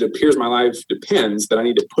on which it appears my life depends that I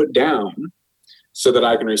need to put down so that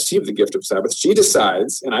I can receive the gift of Sabbath? She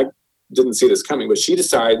decides, and I didn't see this coming, but she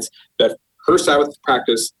decides that her Sabbath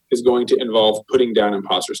practice is going to involve putting down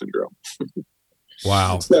imposter syndrome.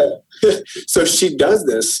 Wow. So she does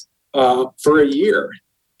this for a year,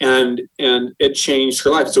 and it changed her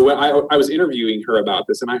life. So when I was interviewing her about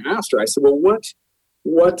this, and I asked her, I said, well, what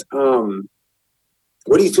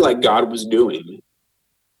do you feel like God was doing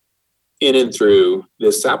in and through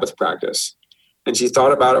this Sabbath practice? And she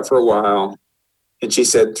thought about it for a while, and she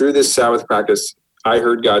said, through this Sabbath practice, I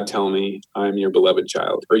heard God tell me, I'm your beloved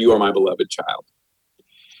child, or you are my beloved child.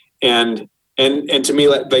 And to me,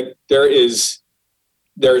 like there's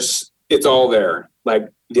it's all there. Like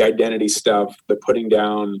the identity stuff, the putting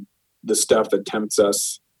down the stuff that tempts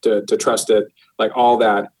us to trust it, like all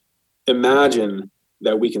that. Imagine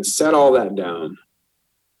that we can set all that down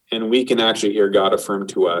and we can actually hear God affirm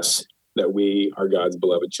to us that we are God's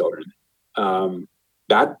beloved children.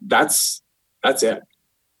 That's it.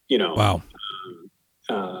 You know, wow.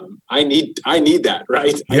 I need that,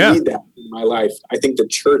 right? Yeah. I need that in my life. I think the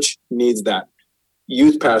church needs that.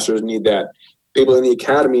 Youth pastors need that. People in the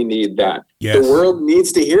academy need that. Yes. The world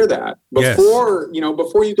needs to hear that before, yes.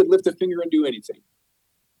 Before you could lift a finger and do anything.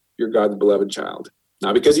 You're God's beloved child.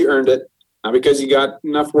 Not because you earned it, not because you got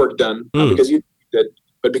enough work done, not because you did it,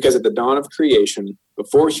 but because at the dawn of creation,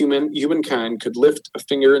 before humankind could lift a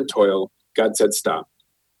finger in toil, God said, stop,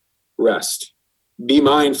 rest, be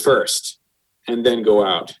mine first, and then go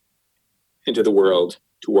out into the world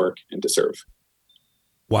to work and to serve.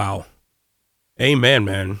 Wow. Amen,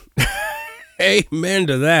 man. Amen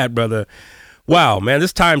to that, brother. Wow, man,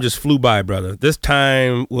 this time just flew by, brother. This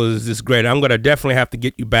time was just great. I'm going to definitely have to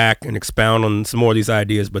get you back and expound on some more of these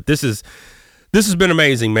ideas, but this has been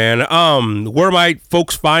amazing, man. Where might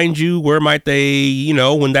folks find you? Where might they,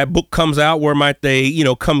 when that book comes out, where might they,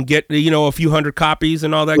 come get, a few hundred copies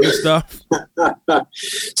and all that good stuff?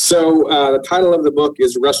 So the title of the book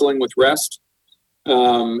is Wrestling with Rest.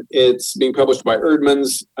 It's being published by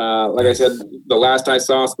Erdman's. Like I said, the last I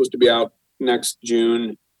saw is supposed to be out next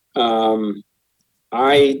June.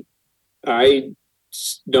 I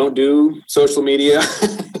don't do social media.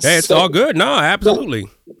 Hey, it's all good. No, absolutely.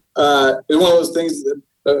 It's one of those things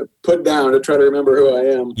that put down to try to remember who I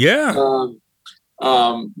am. Yeah.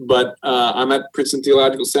 But I'm at Princeton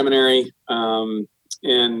Theological Seminary, and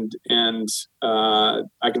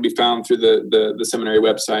I can be found through the seminary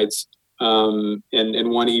websites. And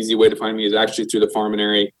one easy way to find me is actually through the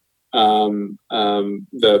Farminary.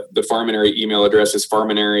 The Farminary email address is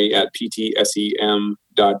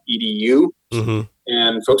farminary@ptsem.edu. Mm-hmm.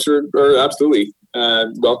 And folks are absolutely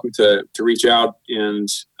welcome to reach out. And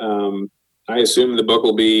I assume the book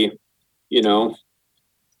will be,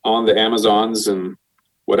 on the Amazons and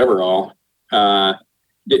whatever all.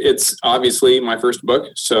 It's obviously my first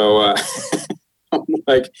book, so I'm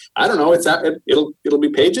like, I don't know. It'll be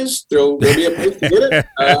pages. There'll be a place to get it.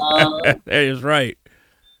 That is right.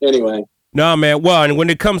 Anyway. No, man. Well, and when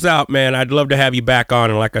it comes out, man, I'd love to have you back on.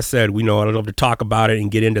 And like I said, I'd love to talk about it and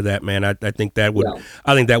get into that, man. I think that would,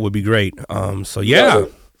 I think that would be great. So yeah.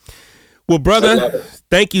 Well, brother,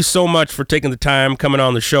 thank you so much for taking the time coming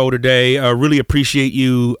on the show today. I really appreciate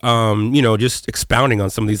you, just expounding on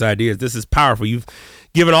some of these ideas. This is powerful. You've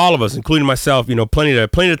given all of us, including myself, plenty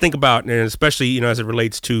to think about, and especially, as it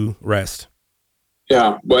relates to rest.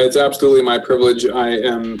 Yeah, well, it's absolutely my privilege. I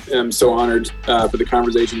am so honored for the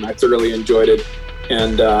conversation. I thoroughly enjoyed it,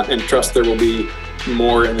 and trust there will be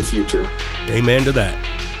more in the future. Amen to that.